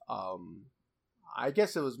 I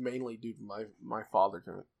guess it was mainly due to my father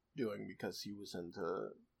doing, because he was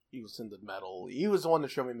into metal. He was the one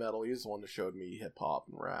that showed me metal. He was the one that showed me hip hop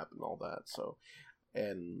and rap and all that. So,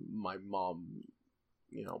 and my mom,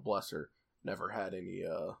 bless her, never had any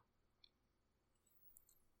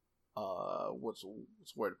what's the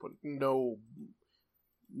way to put it?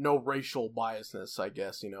 No racial biasness, I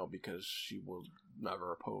guess, because she was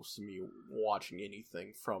never opposed to me watching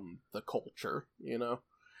anything from the culture,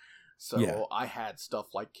 So Yeah. I had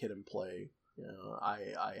stuff like Kid and Play.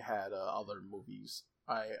 I had other movies.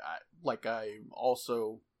 I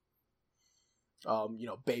also,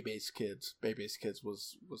 Bebe's Kids. Bebe's Kids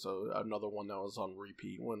was another one that was on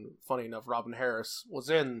repeat. When, funny enough, Robin Harris was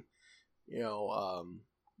in,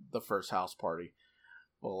 the first House Party.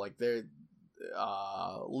 Well, like they're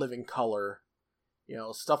Living Color,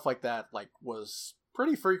 stuff like that, like was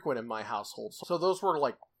pretty frequent in my household. So those were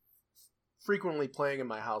like frequently playing in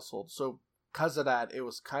my household. So because of that, it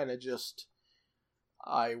was kind of just,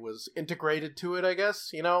 I was integrated to it, I guess.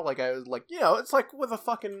 Like I was like, it's like with a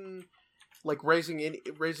fucking, like raising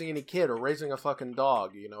any kid or raising a fucking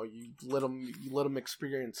dog. You let them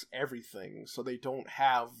experience everything, so they don't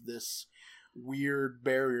have this weird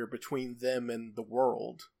barrier between them and the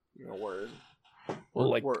world.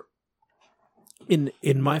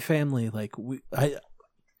 In my family, like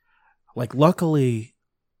luckily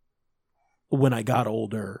when I got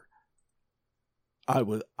older, I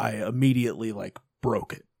immediately like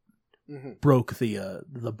broke it. Mm-hmm. Broke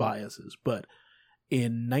the biases. But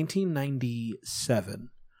in 1997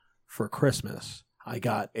 for Christmas, I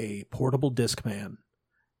got a portable Discman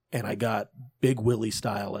and I got Big Willie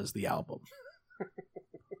Style as the album.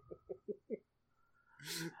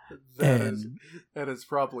 That is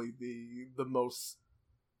probably the most.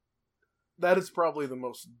 That is probably the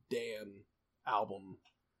most Dan album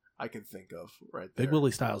I can think of right there. Big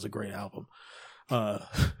Willie Style is a great album.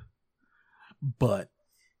 But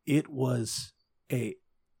it was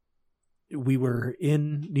we were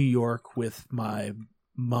in New York with my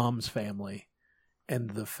mom's family, and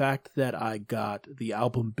the fact that I got the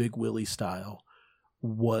album Big Willie Style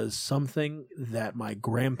was something that my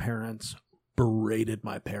grandparents berated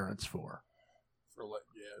my parents for.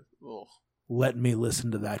 Letting me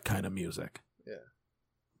listen to that kind of music. Yeah.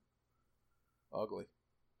 Ugly.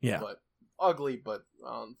 Yeah. But ugly, but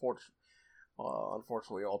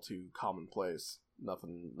unfortunately all too commonplace.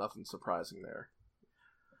 Nothing surprising there.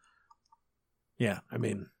 Yeah, I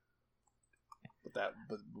mean,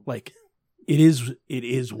 like it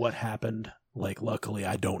is what happened. Like, luckily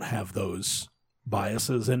I don't have those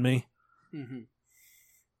biases in me. Mm-hmm.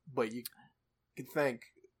 But you can thank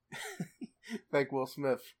Will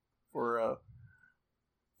Smith for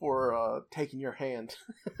taking your hand.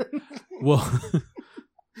 Well,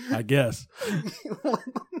 I guess.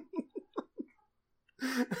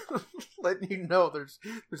 Letting you know there's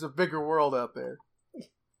a bigger world out there.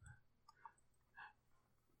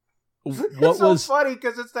 What it's was so funny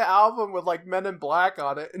because it's the album with like Men in Black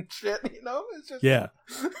on it and shit. It's just yeah.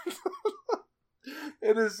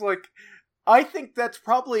 It is like, I think that's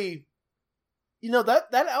probably,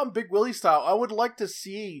 that album Big Willie Style. I would like to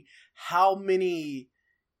see how many,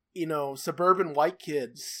 suburban white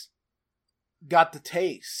kids got the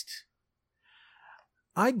taste.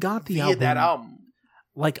 I got the via that album.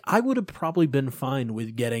 Like, I would have probably been fine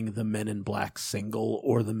with getting the Men in Black single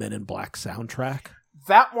or the Men in Black soundtrack.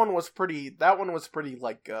 That one was pretty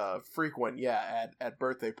like frequent, yeah, at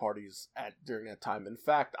birthday parties during that time. In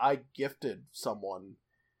fact, I gifted someone,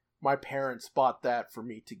 my parents bought that for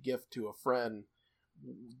me to gift to a friend,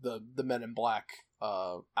 the Men in Black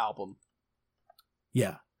album.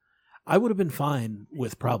 Yeah. I would have been fine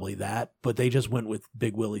with probably that, but they just went with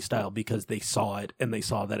Big Willie Style because they saw it and they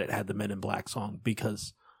saw that it had the Men in Black song,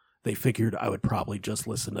 because they figured I would probably just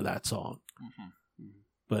listen to that song. Mm-hmm.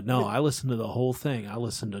 But no, I listened to the whole thing. I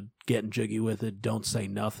listened to Getting Jiggy With It, Don't Say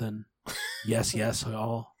Nothing, Yes, Yes,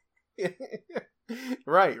 All.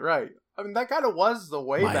 Right. I mean, that kind of was the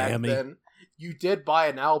way Miami. back then. you did buy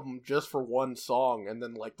an album just for one song, and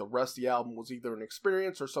then like the rest of the album was either an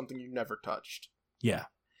experience or something you never touched. Yeah.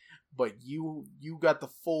 But you got the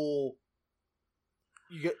full.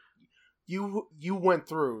 You went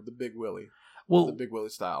through the Big Willie, Well, the Big Willie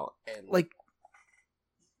style, and like,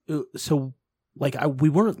 so, like, we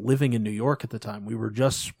weren't living in New York at the time. We were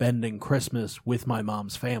just spending Christmas with my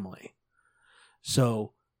mom's family.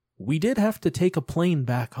 So we did have to take a plane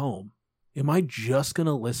back home. Am I just going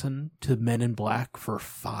to listen to Men in Black for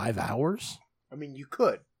 5 hours? I mean, you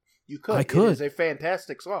could. I could. It is a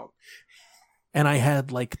fantastic song. And I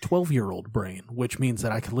had like 12-year-old brain, which means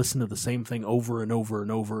that I could listen to the same thing over and over and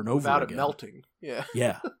over and over Without again. it melting. Yeah.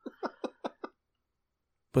 Yeah.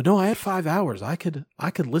 But no, I had 5 hours. I could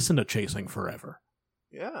listen to Chasing Forever.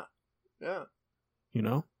 Yeah. Yeah. You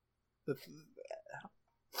know?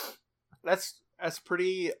 That's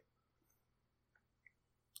pretty.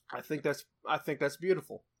 I think that's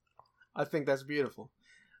beautiful. I think that's beautiful.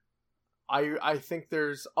 I think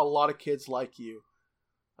there's a lot of kids like you.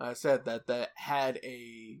 I said that had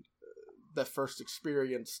that first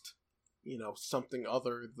experienced, something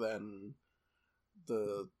other than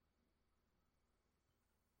the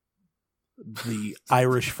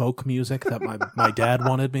Irish folk music that my dad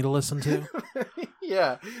wanted me to listen to.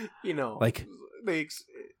 Yeah, like they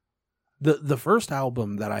the first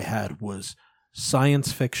album that I had was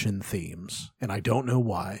science fiction themes, and I don't know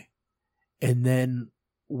why. And then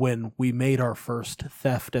when we made our first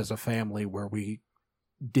theft as a family, where we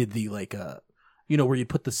did the where you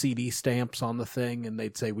put the CD stamps on the thing, and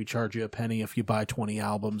they'd say we charge you a penny if you buy 20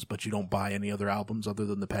 albums, but you don't buy any other albums other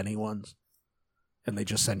than the penny ones, and they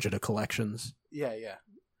just send you to collections. Yeah.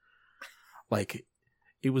 Like,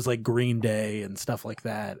 it was like Green Day and stuff like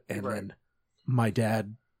that, and Right. then my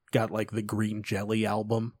dad got like the Green Jelly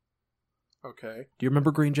album. Okay. Do you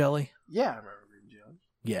remember Green Jelly? Yeah, I remember Green Jelly.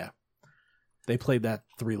 Yeah. They played that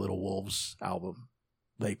Three Little Wolves album.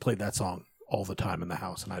 They played that song all the time in the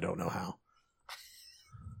house, and I don't know how.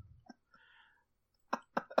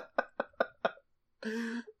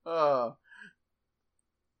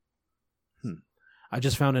 I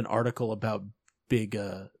just found an article about Big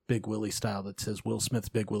Willie Style that says Will Smith's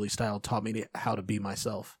Big Willie Style taught me how to be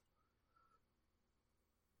myself.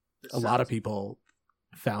 A lot of people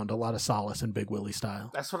found a lot of solace in Big Willie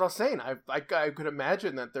Style. That's what I was saying. I could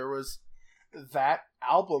imagine that there was that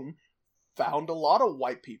album found a lot of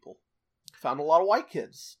white people, found a lot of white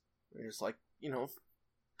kids. And it's like,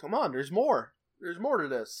 come on, there's more. There's more to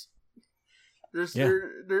this. There's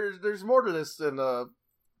more to this than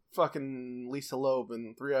fucking Lisa Loeb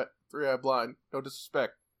and Three Eye Blind. No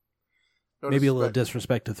disrespect. Maybe a little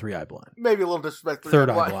disrespect to Three Eye Blind. Maybe a little disrespect to Third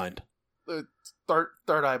Eye Blind.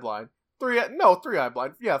 Third Eye Blind. Three Eye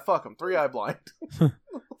Blind. Yeah, fuck them. 3 Eye Blind.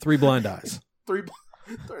 Three Blind Eyes.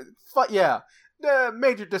 Yeah.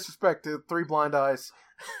 Major disrespect to Three Blind Eyes.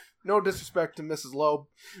 No disrespect to Mrs. Loeb.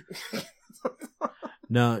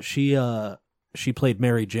 No, she played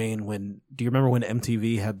Mary Jane when... Do you remember when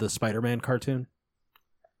MTV had the Spider-Man cartoon?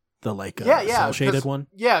 The cel shaded one?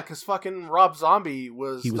 Yeah, because fucking Rob Zombie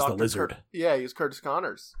was... He was the lizard. he was Curtis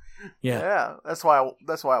Connors. Yeah. Yeah, that's why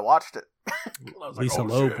I watched it. I was like, Lisa oh,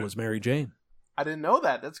 Loeb shit. was Mary Jane. I didn't know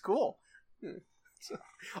that. That's cool.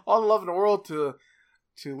 All the love in the world to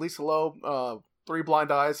Lisa Loeb. Three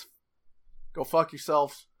Blind Eyes. Go fuck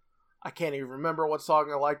yourselves. I can't even remember what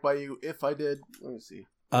song I like by you. If I did, let me see.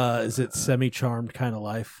 Is it Semi-Charmed Kind of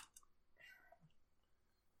Life?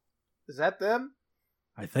 Is that them?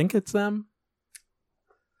 I think it's them.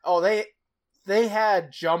 Oh, they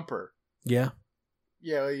had Jumper. Yeah.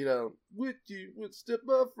 Yeah, would step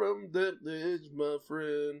up from that ledge, my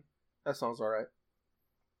friend. That song's alright.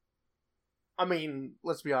 I mean,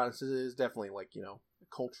 let's be honest, it is definitely a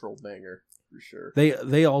cultural banger for sure.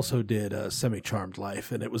 They also did Semi-Charmed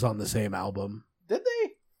Life, and it was on the same album. Did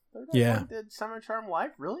they? Yeah. Did Summer Charm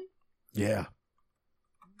Life? Really? Yeah.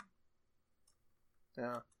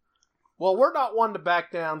 Yeah. Well, we're not one to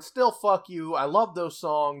back down. Still, fuck you. I love those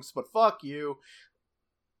songs, but fuck you.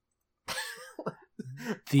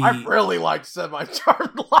 I really liked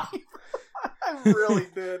Semi-Charmed Life. I really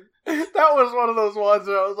did. That was one of those ones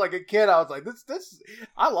where I was like a kid. I was like, this,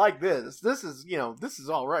 I like this. This is, this is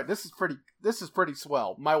all right. This is pretty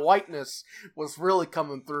swell. My whiteness was really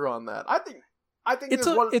coming through on that. I think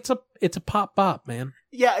it's a pop bop, man.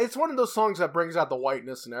 Yeah, it's one of those songs that brings out the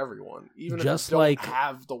whiteness in everyone, even if you don't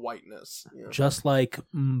have the whiteness. Just like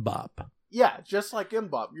Mbop. Yeah, just like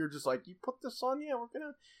Mbop. You're just like, you put this on, yeah,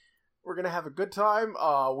 we're gonna have a good time.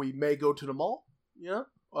 We may go to the mall. Yeah.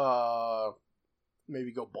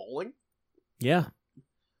 Maybe go bowling. Yeah.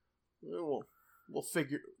 We'll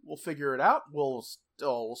we'll figure it out. We'll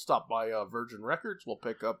stop by Virgin Records. We'll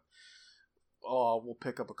pick up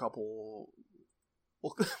a couple.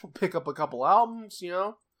 We'll pick up a couple albums. You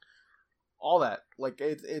know, all that. Like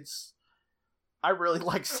it's. I really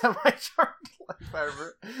like Semi-Charmed Life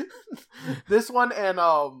Forever. This one and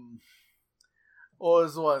what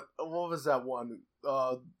was that one?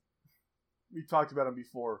 We talked about them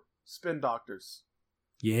before. Spin Doctors.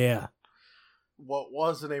 Yeah. What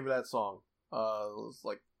was the name of that song? It was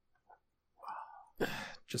like.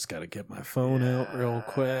 Just gotta get my phone out real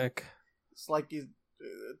quick. It's like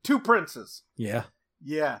Two Princes. Yeah.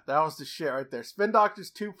 Yeah, that was the shit right there. Spin Doctors,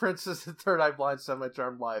 Two Princes, and Third Eye Blind,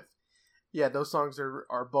 Semi-Charmed Life. Yeah, those songs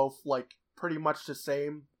are both like pretty much the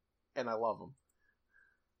same, and I love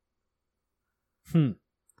them.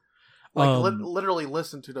 Like literally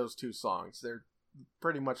listen to those two songs. They're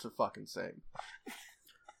pretty much the fucking same.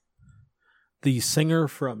 The singer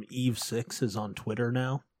from Eve 6 is on Twitter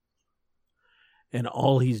now. And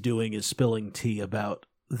all he's doing is spilling tea about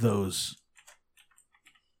those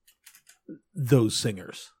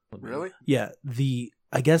singers. Really? Yeah.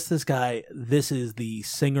 I guess this is the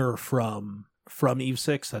singer from Eve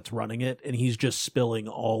 6 that's running it, and he's just spilling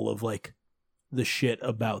all of like the shit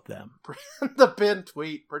about them. The pin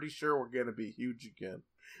tweet, pretty sure we're gonna be huge again.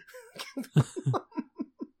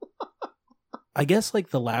 I guess like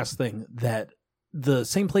the last thing that the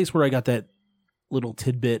same place where I got that little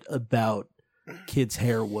tidbit about kids'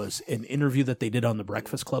 hair was an interview that they did on The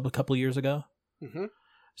Breakfast Club a couple years ago. Mm-hmm.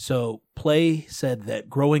 So Play said that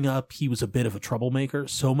growing up, he was a bit of a troublemaker,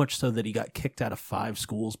 so much so that he got kicked out of 5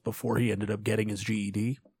 schools before he ended up getting his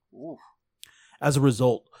GED. Ooh. As a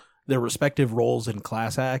result, their respective roles in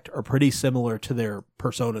Class Act are pretty similar to their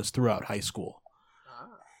personas throughout high school.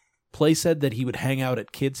 Play said that he would hang out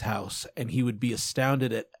at Kid's house and he would be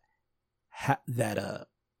astounded at that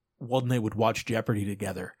when they would watch Jeopardy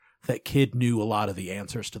together, that Kid knew a lot of the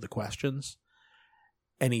answers to the questions.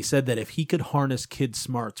 And he said that if he could harness Kid's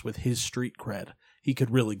smarts with his street cred, he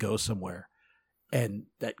could really go somewhere. And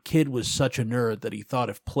that Kid was such a nerd that he thought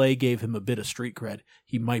if Play gave him a bit of street cred,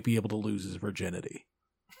 he might be able to lose his virginity.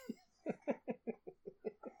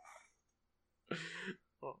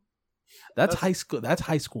 That's high school. That's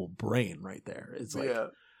high school brain right there. It's like,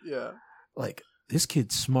 yeah. Like, this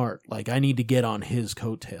kid's smart. Like, I need to get on his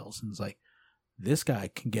coattails. And it's like, this guy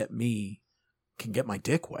can get my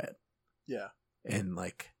dick wet. Yeah. And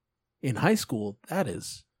like, in high school, that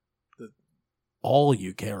is all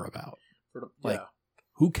you care about. Like,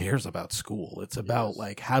 who cares about school? It's about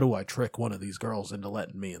like, how do I trick one of these girls into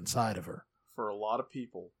letting me inside of her? For a lot of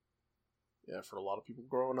people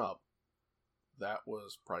growing up, that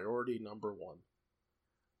was priority number 1.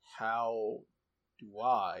 How do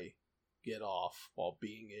I get off while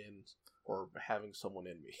being in or having someone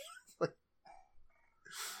in me?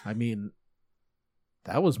 I mean,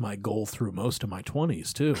 that was my goal through most of my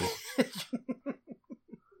 20s, too.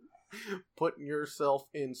 Putting yourself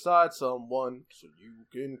inside someone so you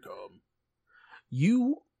can come.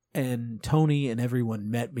 You and Tony and everyone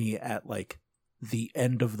met me at, like, the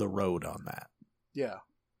end of the road on that. Yeah.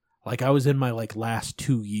 Like, I was in my, like, last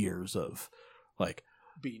 2 years of, like...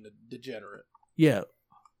 being a degenerate. Yeah.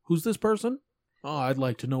 Who's this person? Oh, I'd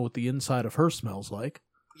like to know what the inside of her smells like.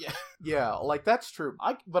 Yeah, like, that's true.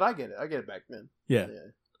 But I get it. I get it back then. Yeah.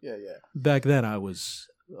 Yeah. Back then, I was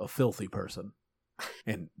a filthy person.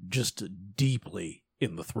 And just deeply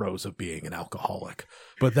in the throes of being an alcoholic.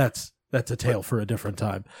 But that's a tale for a different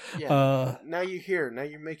time. Yeah. Now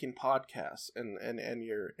you're making podcasts and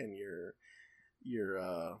you're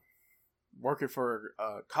working for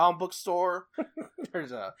a comic book store.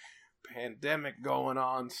 There's a pandemic going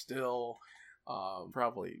on still.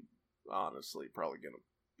 Honestly, probably gonna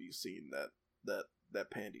be seeing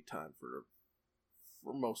that pandy time for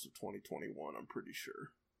most of 2021. I'm pretty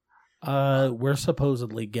sure. We're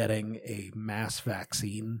supposedly getting a mass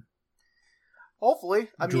vaccine. Hopefully.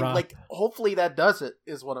 I mean, drop. like, hopefully that does it,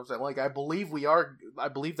 is what I'm saying. Like, I believe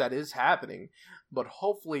that is happening, but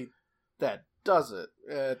hopefully that does it.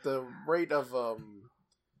 At the rate of,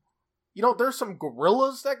 there's some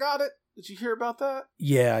gorillas that got it. Did you hear about that?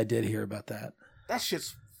 Yeah, I did hear about that. That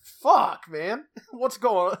shit's fuck, man. What's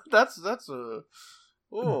going on? That's a...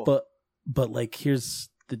 Oh. But, like, here's...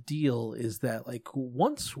 the deal is that, like,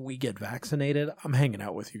 once we get vaccinated, I'm hanging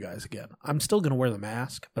out with you guys again. I'm still going to wear the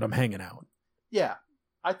mask, but I'm hanging out. Yeah.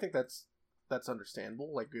 I think that's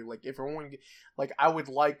understandable. Like if everyone, like, I would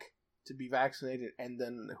like to be vaccinated, and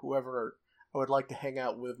then whoever I would like to hang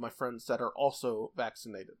out with my friends that are also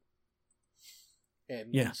vaccinated.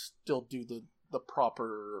 And we still do the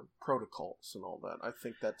proper protocols and all that. I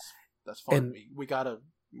think that's fine. And we gotta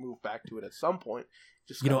move back to it at some point.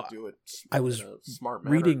 Just You know, gotta do it. I was in a smart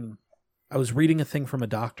manner. I was reading a thing from a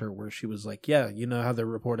doctor where she was like, "Yeah, you know how they're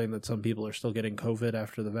reporting that some people are still getting COVID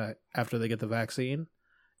after they get the vaccine?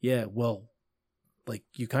 Yeah, well, like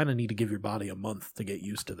you kind of need to give your body a month to get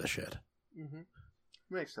used to the shit." Mm-hmm.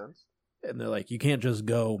 Makes sense. And they're like, "You can't just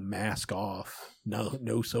go mask off,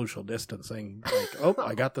 no social distancing. Like, oh,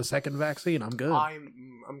 I got the second vaccine, I'm good."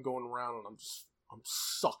 I'm going around and I'm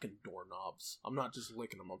sucking doorknobs. I'm not just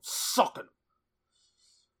licking them. I'm sucking them.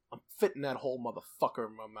 I'm fitting that whole motherfucker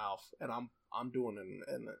in my mouth, and I'm doing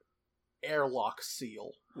an airlock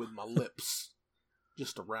seal with my lips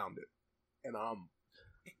just around it, and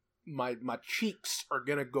my cheeks are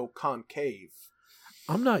gonna go concave.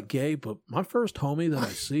 I'm not gay, but my first homie that I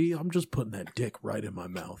see, I'm just putting that dick right in my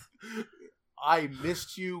mouth. I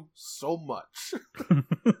missed you so much.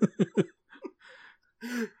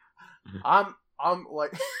 I'm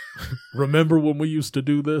like, Remember when we used to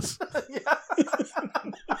do this? yeah.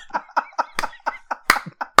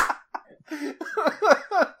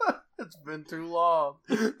 It's been too long.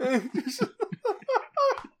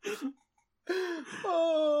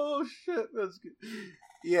 Oh shit, that's good.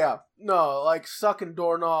 Yeah, no, like sucking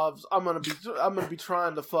doorknobs. I'm gonna be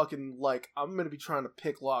trying to fucking I'm gonna be trying to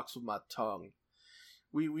pick locks with my tongue.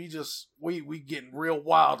 We getting real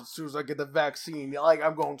wild as soon as I get the vaccine. Like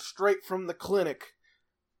I'm going straight from the clinic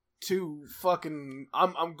to fucking.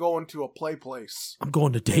 I'm going to a play place. I'm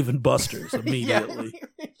going to Dave and Buster's immediately.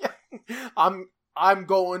 Yeah. I'm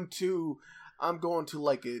going to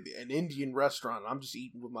like an Indian restaurant. I'm just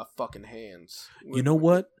eating with my fucking hands. You know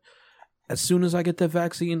what? As soon as I get that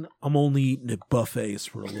vaccine, I'm only eating at buffets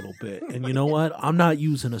for a little bit. And you know what? I'm not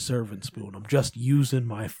using a serving spoon. I'm just using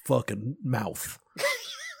my fucking mouth.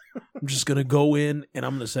 I'm just going to go in and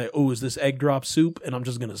I'm going to say, "Oh, is this egg drop soup?" And I'm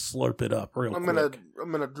just going to slurp it up real quick.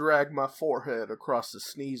 I'm gonna drag my forehead across the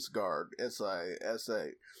sneeze guard as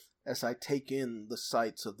I take in the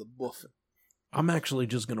sights of the buffet. I'm actually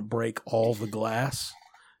just going to break all the glass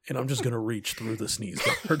and I'm just going to reach through the sneeze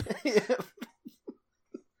guard. Yeah.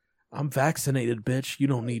 I'm vaccinated, bitch. You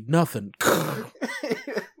don't need nothing.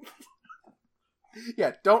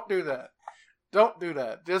 Yeah, don't do that. Don't do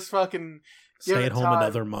that. Just fucking Stay at home time.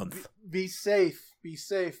 another month. Be safe. Be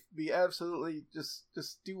safe. Be absolutely just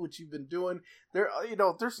do what you've been doing.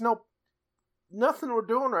 There's nothing we're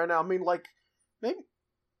doing right now. I mean, like maybe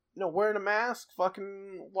wearing a mask,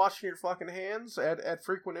 fucking washing your fucking hands at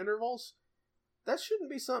frequent intervals. That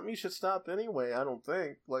shouldn't be something you should stop anyway. I don't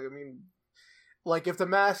think. Like, I mean, like if the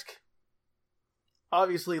mask,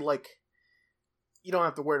 obviously, like you don't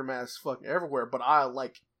have to wear the mask fucking everywhere. But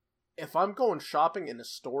if I'm going shopping in a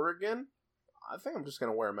store again, I think I'm just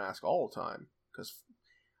going to wear a mask all the time. Because,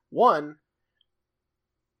 one,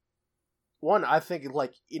 I think,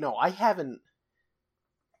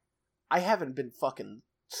 I haven't been fucking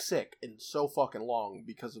sick in so fucking long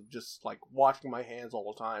because of just, washing my hands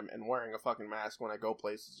all the time and wearing a fucking mask when I go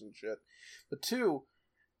places and shit. But two,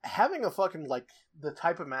 having a fucking, the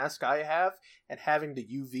type of mask I have and having the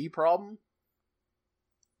UV problem,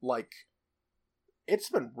 it's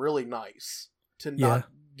been really nice to not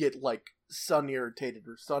get, sun irritated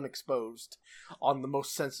or sun exposed on the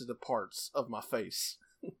most sensitive parts of my face.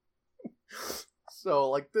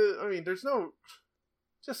 So, there's no...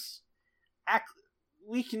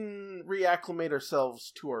 we can reacclimate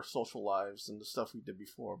ourselves to our social lives and the stuff we did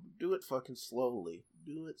before, but do it fucking slowly.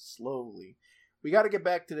 Do it slowly. We got to get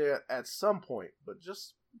back to that at some point, but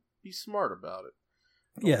just be smart about it.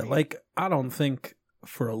 Yeah, I don't think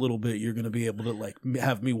for a little bit you're going to be able to,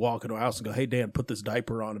 have me walk into a house and go, "Hey, Dan, put this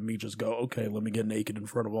diaper on," and me just go, "Okay, let me get naked in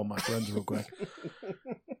front of all my friends real quick."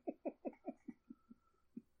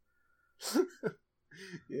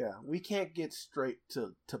 Yeah, we can't get straight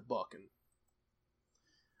to bucking.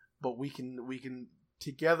 But we can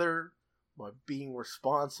together, by being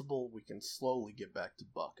responsible, we can slowly get back to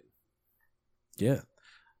bucking. Yeah.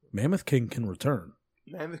 Mammoth King can return.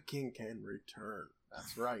 Mammoth King can return.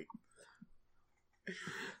 That's right.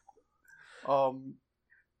 God,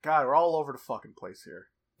 we're all over the fucking place here.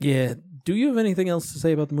 Yeah. Do you have anything else to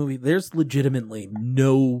say about the movie? There's legitimately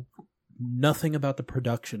nothing about the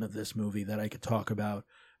production of this movie that I could talk about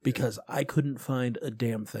because I couldn't find a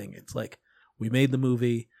damn thing. It's we made the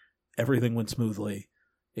movie, everything went smoothly,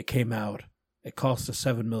 it came out, it cost us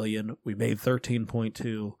 $7 million, we made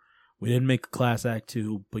 13.2, we didn't make a Class Act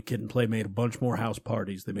 2, but Kid and Play made a bunch more house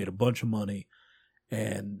parties, they made a bunch of money,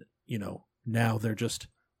 and, now they're just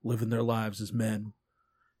living their lives as men.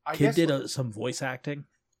 Kid did some voice acting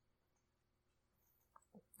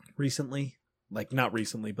recently. Not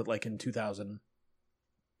recently, but in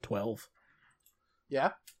 2012.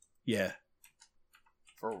 Yeah? Yeah.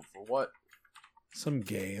 For what? Some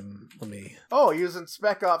game. Let me. Oh, he was in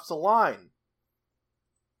Spec Ops: The Line.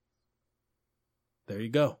 There you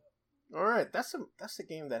go. All right, that's the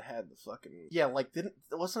game that had the fucking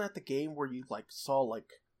wasn't that the game where you like saw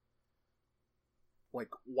like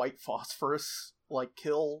white phosphorus like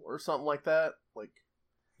kill or something like that, like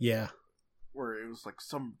Yeah. where it was like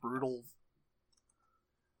some brutal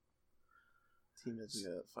team is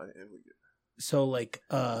fighting. So like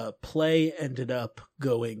Play ended up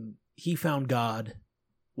going, he found God,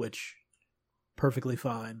 which perfectly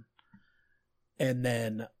fine. And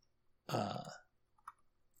then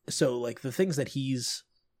so like the things that he's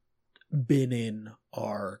been in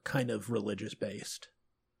are kind of religious based.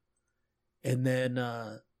 And then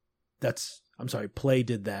Play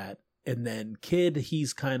did that. And then Kid,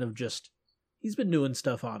 he's kind of just, he's been doing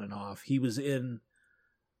stuff on and off. He was on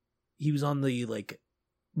the like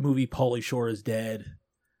movie Pauly Shore is Dead.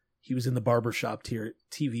 He was in the Barbershop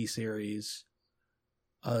TV series.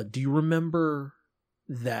 Do you remember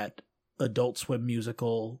that Adult Swim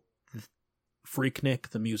musical, Freaknik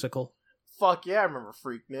the musical? Fuck yeah, I remember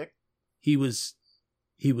Freaknik. He was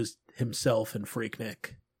himself in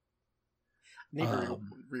Freaknik. Need to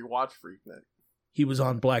rewatch Freaknik. He was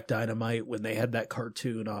on Black Dynamite when they had that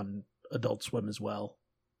cartoon on Adult Swim as well.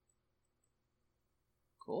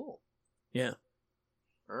 Cool. Yeah.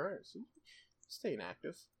 All right, so staying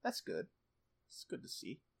active. That's good. It's good to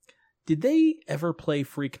see. Did they ever play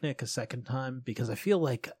Freaknik a second time? Because I feel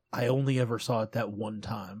like I only ever saw it that one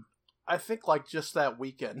time. I think like just that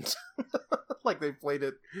weekend. Like they played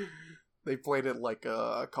it like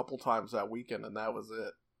a couple times that weekend, and that was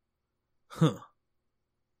it. Huh.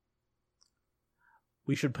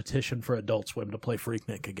 We should petition for Adult Swim to play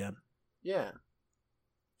Freaknik again. Yeah.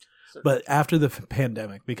 But after the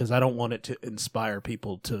pandemic, because I don't want it to inspire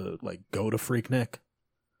people to like go to Freaknik.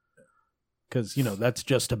 Because, that's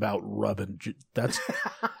just about rubbing. That's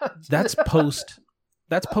post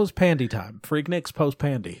pandy time. Freaknik's post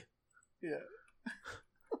pandy. Yeah.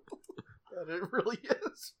 And it really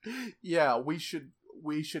is. Yeah, we should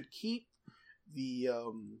keep the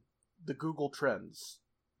Google Trends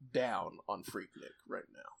down on Freaknik right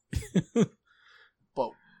now.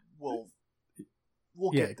 But we'll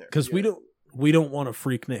get there. Because we don't want a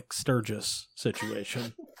Freaknik Sturgis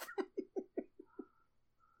situation.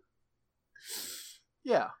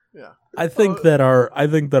 Yeah. I think that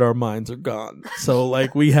our minds are gone. So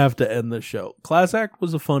like we have to end the show. Class Act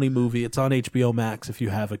was a funny movie. It's on HBO Max. If you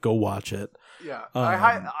have it, go watch it. Yeah, I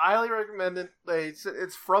highly recommend it.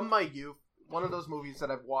 It's from my youth. One of those movies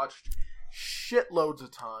that I've watched shitloads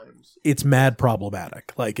of times. It's mad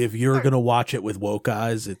problematic. Like if you're gonna watch it with woke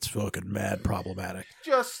eyes, it's fucking mad problematic.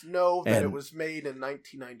 Just know that it was made in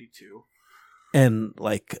 1992. And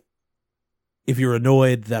like, if you're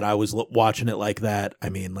annoyed that I was watching it like that, I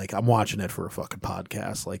mean, like I'm watching it for a fucking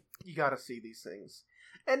podcast. Like you got to see these things,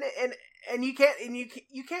 and you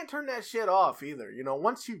can't turn that shit off either.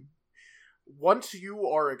 Once you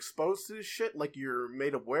are exposed to this shit, like you're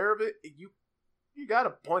made aware of it, you got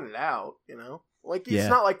to point it out. Like it's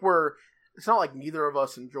not like neither of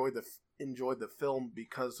us enjoyed the film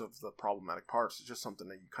because of the problematic parts. It's just something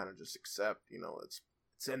that you kind of just accept.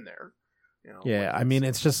 It's in there. Yeah, I mean,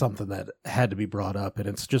 it's just something that had to be brought up, and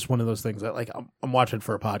it's just one of those things that, like, I'm watching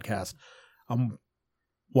for a podcast. I'm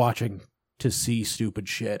watching to see stupid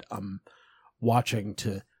shit. I'm watching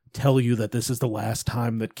to tell you that this is the last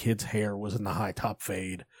time that kids' hair was in the high top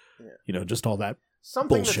fade. Yeah. Just all that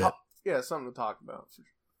bullshit. Something to talk about.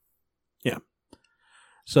 Yeah.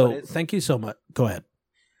 So, thank you so much. Go ahead.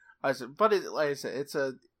 Like I said,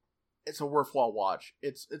 it's a worthwhile watch.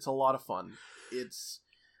 It's a lot of fun. It's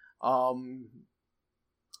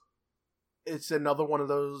another one of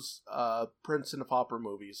those Prince and the Pauper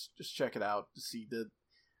movies. Just check it out to see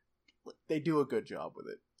they do a good job with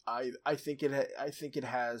it. I think it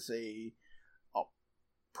has a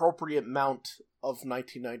appropriate amount of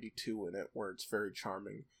 1992 in it, where it's very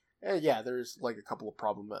charming. And yeah, there's like a couple of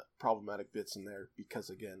problematic bits in there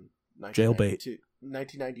because again,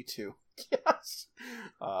 1992. Yes,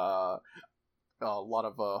 a lot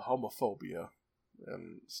of homophobia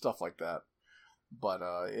and stuff like that, but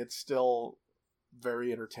it's still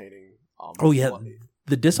very entertaining.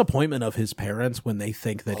 The disappointment of his parents when they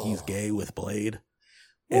think that he's gay with Blade,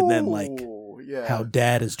 and then like how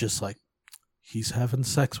dad is just like, he's having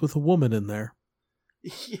sex with a woman in there.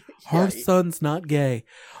 Our son's not gay.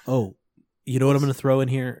 Oh, you know what I'm going to throw in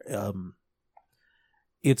here?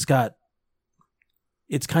 It's kind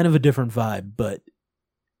of a different vibe, but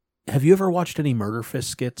have you ever watched any Murder Fist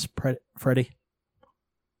skits, Freddie?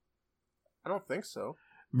 I don't think so.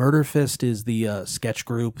 Murder Fist is the sketch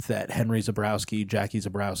group that Henry Zebrowski, Jackie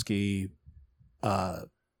Zebrowski,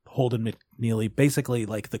 Holden McNeely, basically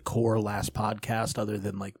like the core Last Podcast other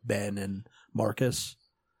than like Ben and Marcus.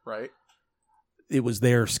 Right. It was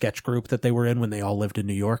their sketch group that they were in when they all lived in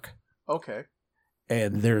New York. Okay.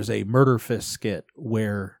 And there's a Murder Fist skit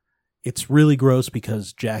where it's really gross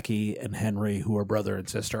because Jackie and Henry, who are brother and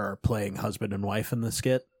sister, are playing husband and wife in the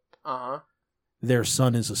skit. Uh-huh. Their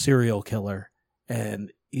son is a serial killer,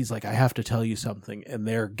 and he's like, I have to tell you something. And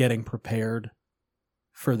they're getting prepared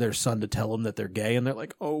for their son to tell them that they're gay. And they're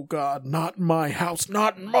like, oh, God, not in my house,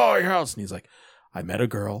 not in my house. And he's like, I met a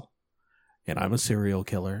girl, and I'm a serial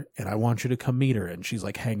killer, and I want you to come meet her. And she's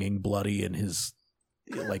like hanging bloody in his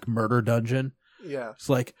like murder dungeon. Yeah. It's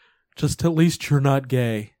like, just at least you're not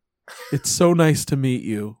gay. It's so nice to meet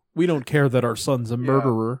you. We don't care that our son's a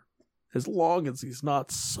murderer as long as he's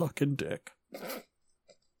not sucking dick.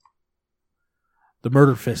 The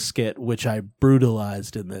Murder Fist skit, which I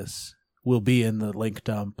brutalized in this, will be in the link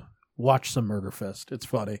dump. Watch some Murder Fist. It's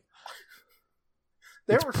funny.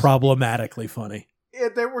 It's problematically funny. Yeah,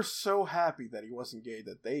 they were so happy that he wasn't gay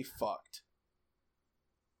that they fucked.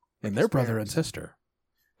 And they're brother and sister.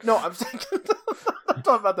 No, I'm saying... I'm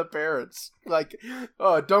talking about the parents. Like,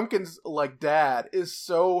 Duncan's like dad is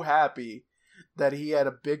so happy that he had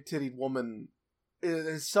a big titted woman.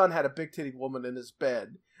 His son had a big titted woman in his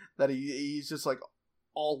bed that he's just like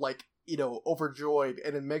all like, you know, overjoyed,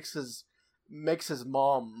 and it makes his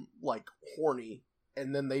mom like horny,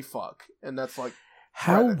 and then they fuck, and that's like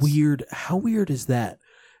credits. How weird is that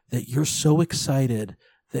you're so excited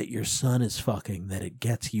that your son is fucking that it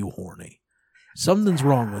gets you horny? Something's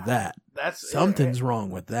wrong with that. Something's wrong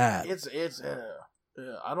with that. It's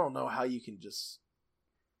I don't know how you can just.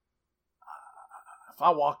 If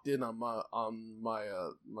I walked in on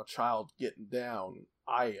my child getting down,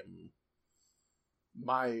 I am.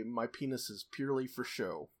 My penis is purely for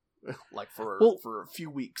show, like for a few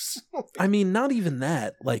weeks. I mean, not even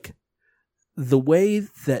that. Like the way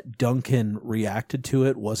that Duncan reacted to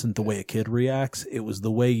it wasn't the way a kid reacts. It was the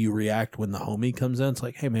way you react when the homie comes in. It's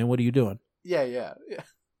like, hey man, what are you doing? Yeah. It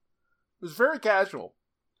was very casual.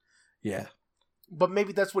 Yeah. But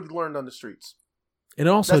maybe that's what he learned on the streets. It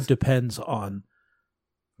also depends on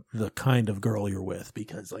the kind of girl you're with,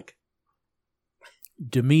 because like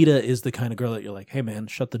Demita is the kind of girl that you're like, hey man,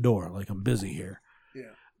 shut the door. Like, I'm busy here.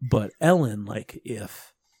 Yeah. But Ellen, like,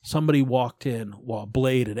 if somebody walked in while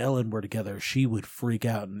Blade and Ellen were together, she would freak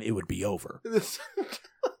out and it would be over. It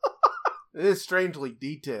is strangely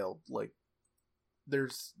detailed. Like,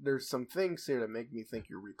 there's some things here that make me think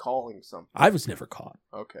you're recalling something. I was never caught.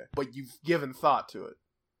 Okay. But you've given thought to it.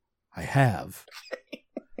 I have.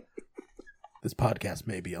 This podcast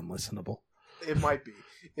may be unlistenable. It might be.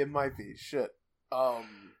 Shit.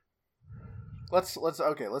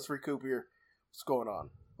 Let's recoup here. What's going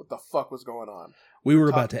on? What the fuck was going on? We were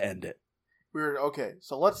about to end it. Okay,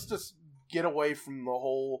 so let's just get away from the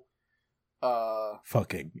whole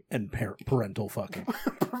fucking and parental fucking.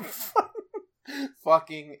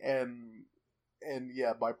 Fucking and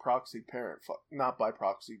yeah, by proxy parent not by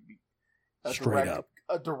proxy, straight up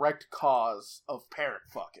a direct cause of parent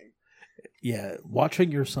fucking. Yeah,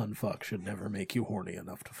 watching your son fuck should never make you horny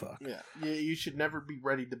enough to fuck. Yeah, you should never be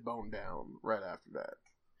ready to bone down right after that.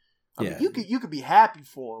 I mean, you could be happy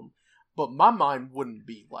for him, but my mind wouldn't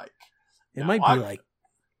be like. It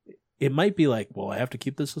might be like, well, I have to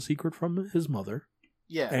keep this a secret from his mother.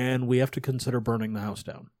 Yeah, and we have to consider burning the house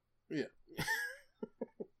down. Yeah.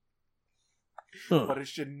 But it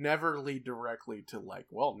should never lead directly to like,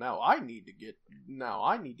 well, now I need to get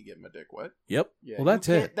my dick wet. Yep. Yeah. Well, that's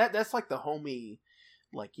it. That's like the homie,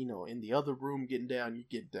 like, you know, in the other room getting down, you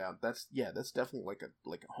get down. That's definitely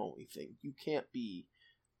like a homie thing. You can't be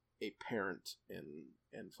a parent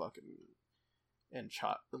and fucking and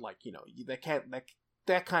child, like, you know,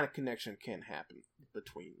 that kind of connection can't happen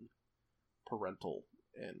between parental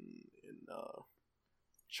and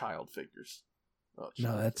child figures.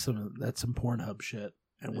 No, that's some Pornhub shit,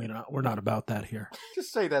 and we're not about that here.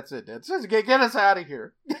 Just say that's it. Just get us out of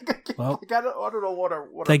here. Well, I don't know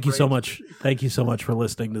what. Thank you so much. Thank you so much for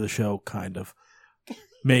listening to the show. Kind of.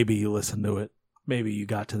 Maybe you listened to it. Maybe you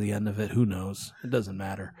got to the end of it. Who knows? It doesn't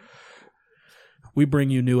matter. We bring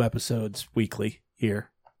you new episodes weekly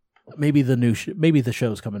here. Maybe the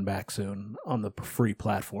show's coming back soon on the free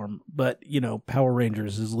platform. But you know, Power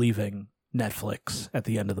Rangers is leaving Netflix at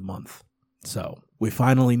the end of the month. So we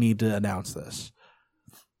finally need to announce this.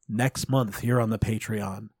 Next month here on the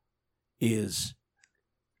Patreon is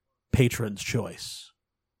Patron's Choice.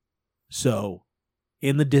 So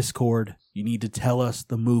in the Discord, you need to tell us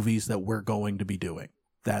the movies that we're going to be doing.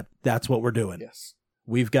 That's what we're doing. Yes.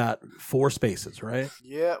 We've got 4 spaces, right?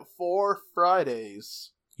 Yeah, 4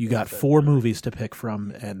 Fridays. You got 4 movies to pick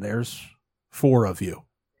from, and there's 4 of you.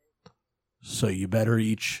 So you better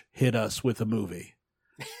each hit us with a movie.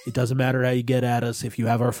 It doesn't matter how you get at us. If you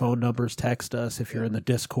have our phone numbers, text us. If you're in the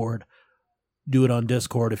Discord, do it on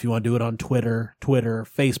Discord. If you want to do it on Twitter,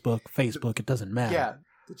 Facebook, it doesn't matter. Yeah.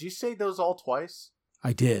 Did you say those all twice?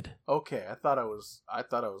 I did. Okay, I thought I was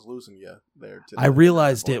losing you there. I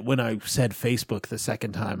realized it when I said Facebook the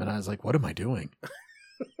second time, and I was like, what am I doing?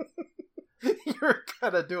 You're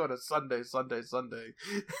kind of doing a Sunday.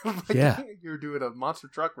 Like, Yeah. You're doing a monster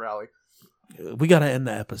truck rally. We got to end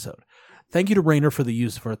the episode. Thank you to Rainer for the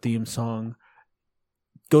use of our theme song.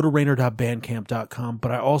 Go to rainer.bandcamp.com,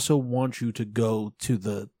 but I also want you to go to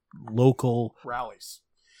the local... Rallies.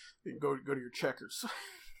 You go to your Checkers.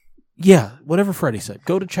 Yeah, whatever Freddie said.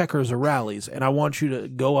 Go to Checkers or Rallies, and I want you to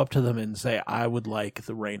go up to them and say, I would like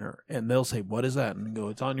the Rainer. And they'll say, what is that? And go,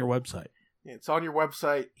 it's on your website. It's on your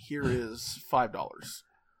website. Here is $5.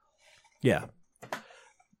 Yeah.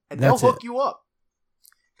 And That's they'll hook it. you up.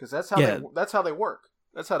 Because that's how they work.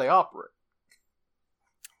 That's how they operate.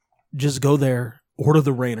 Just go there, order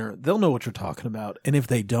the Rainer. They'll know what you're talking about. And if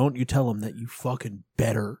they don't, you tell them that you fucking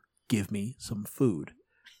better give me some food.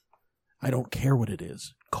 I don't care what it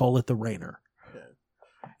is. Call it the Rainer.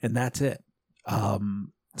 Yeah. And that's it.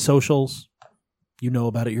 Socials, you know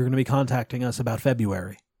about it. You're going to be contacting us about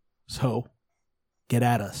February. So get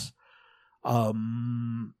at us.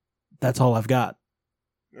 That's all I've got.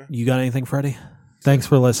 Yeah. You got anything, Freddie? Thanks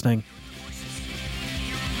for listening.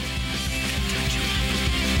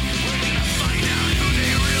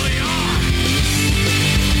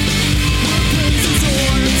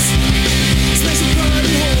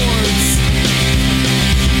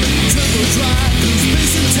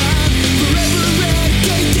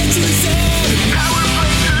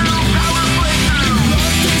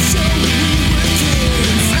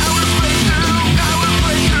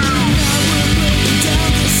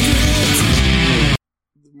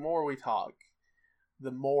 The more we talk,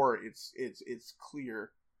 the more it's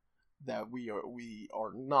clear that we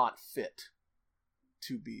are not fit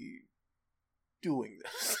to be doing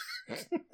this.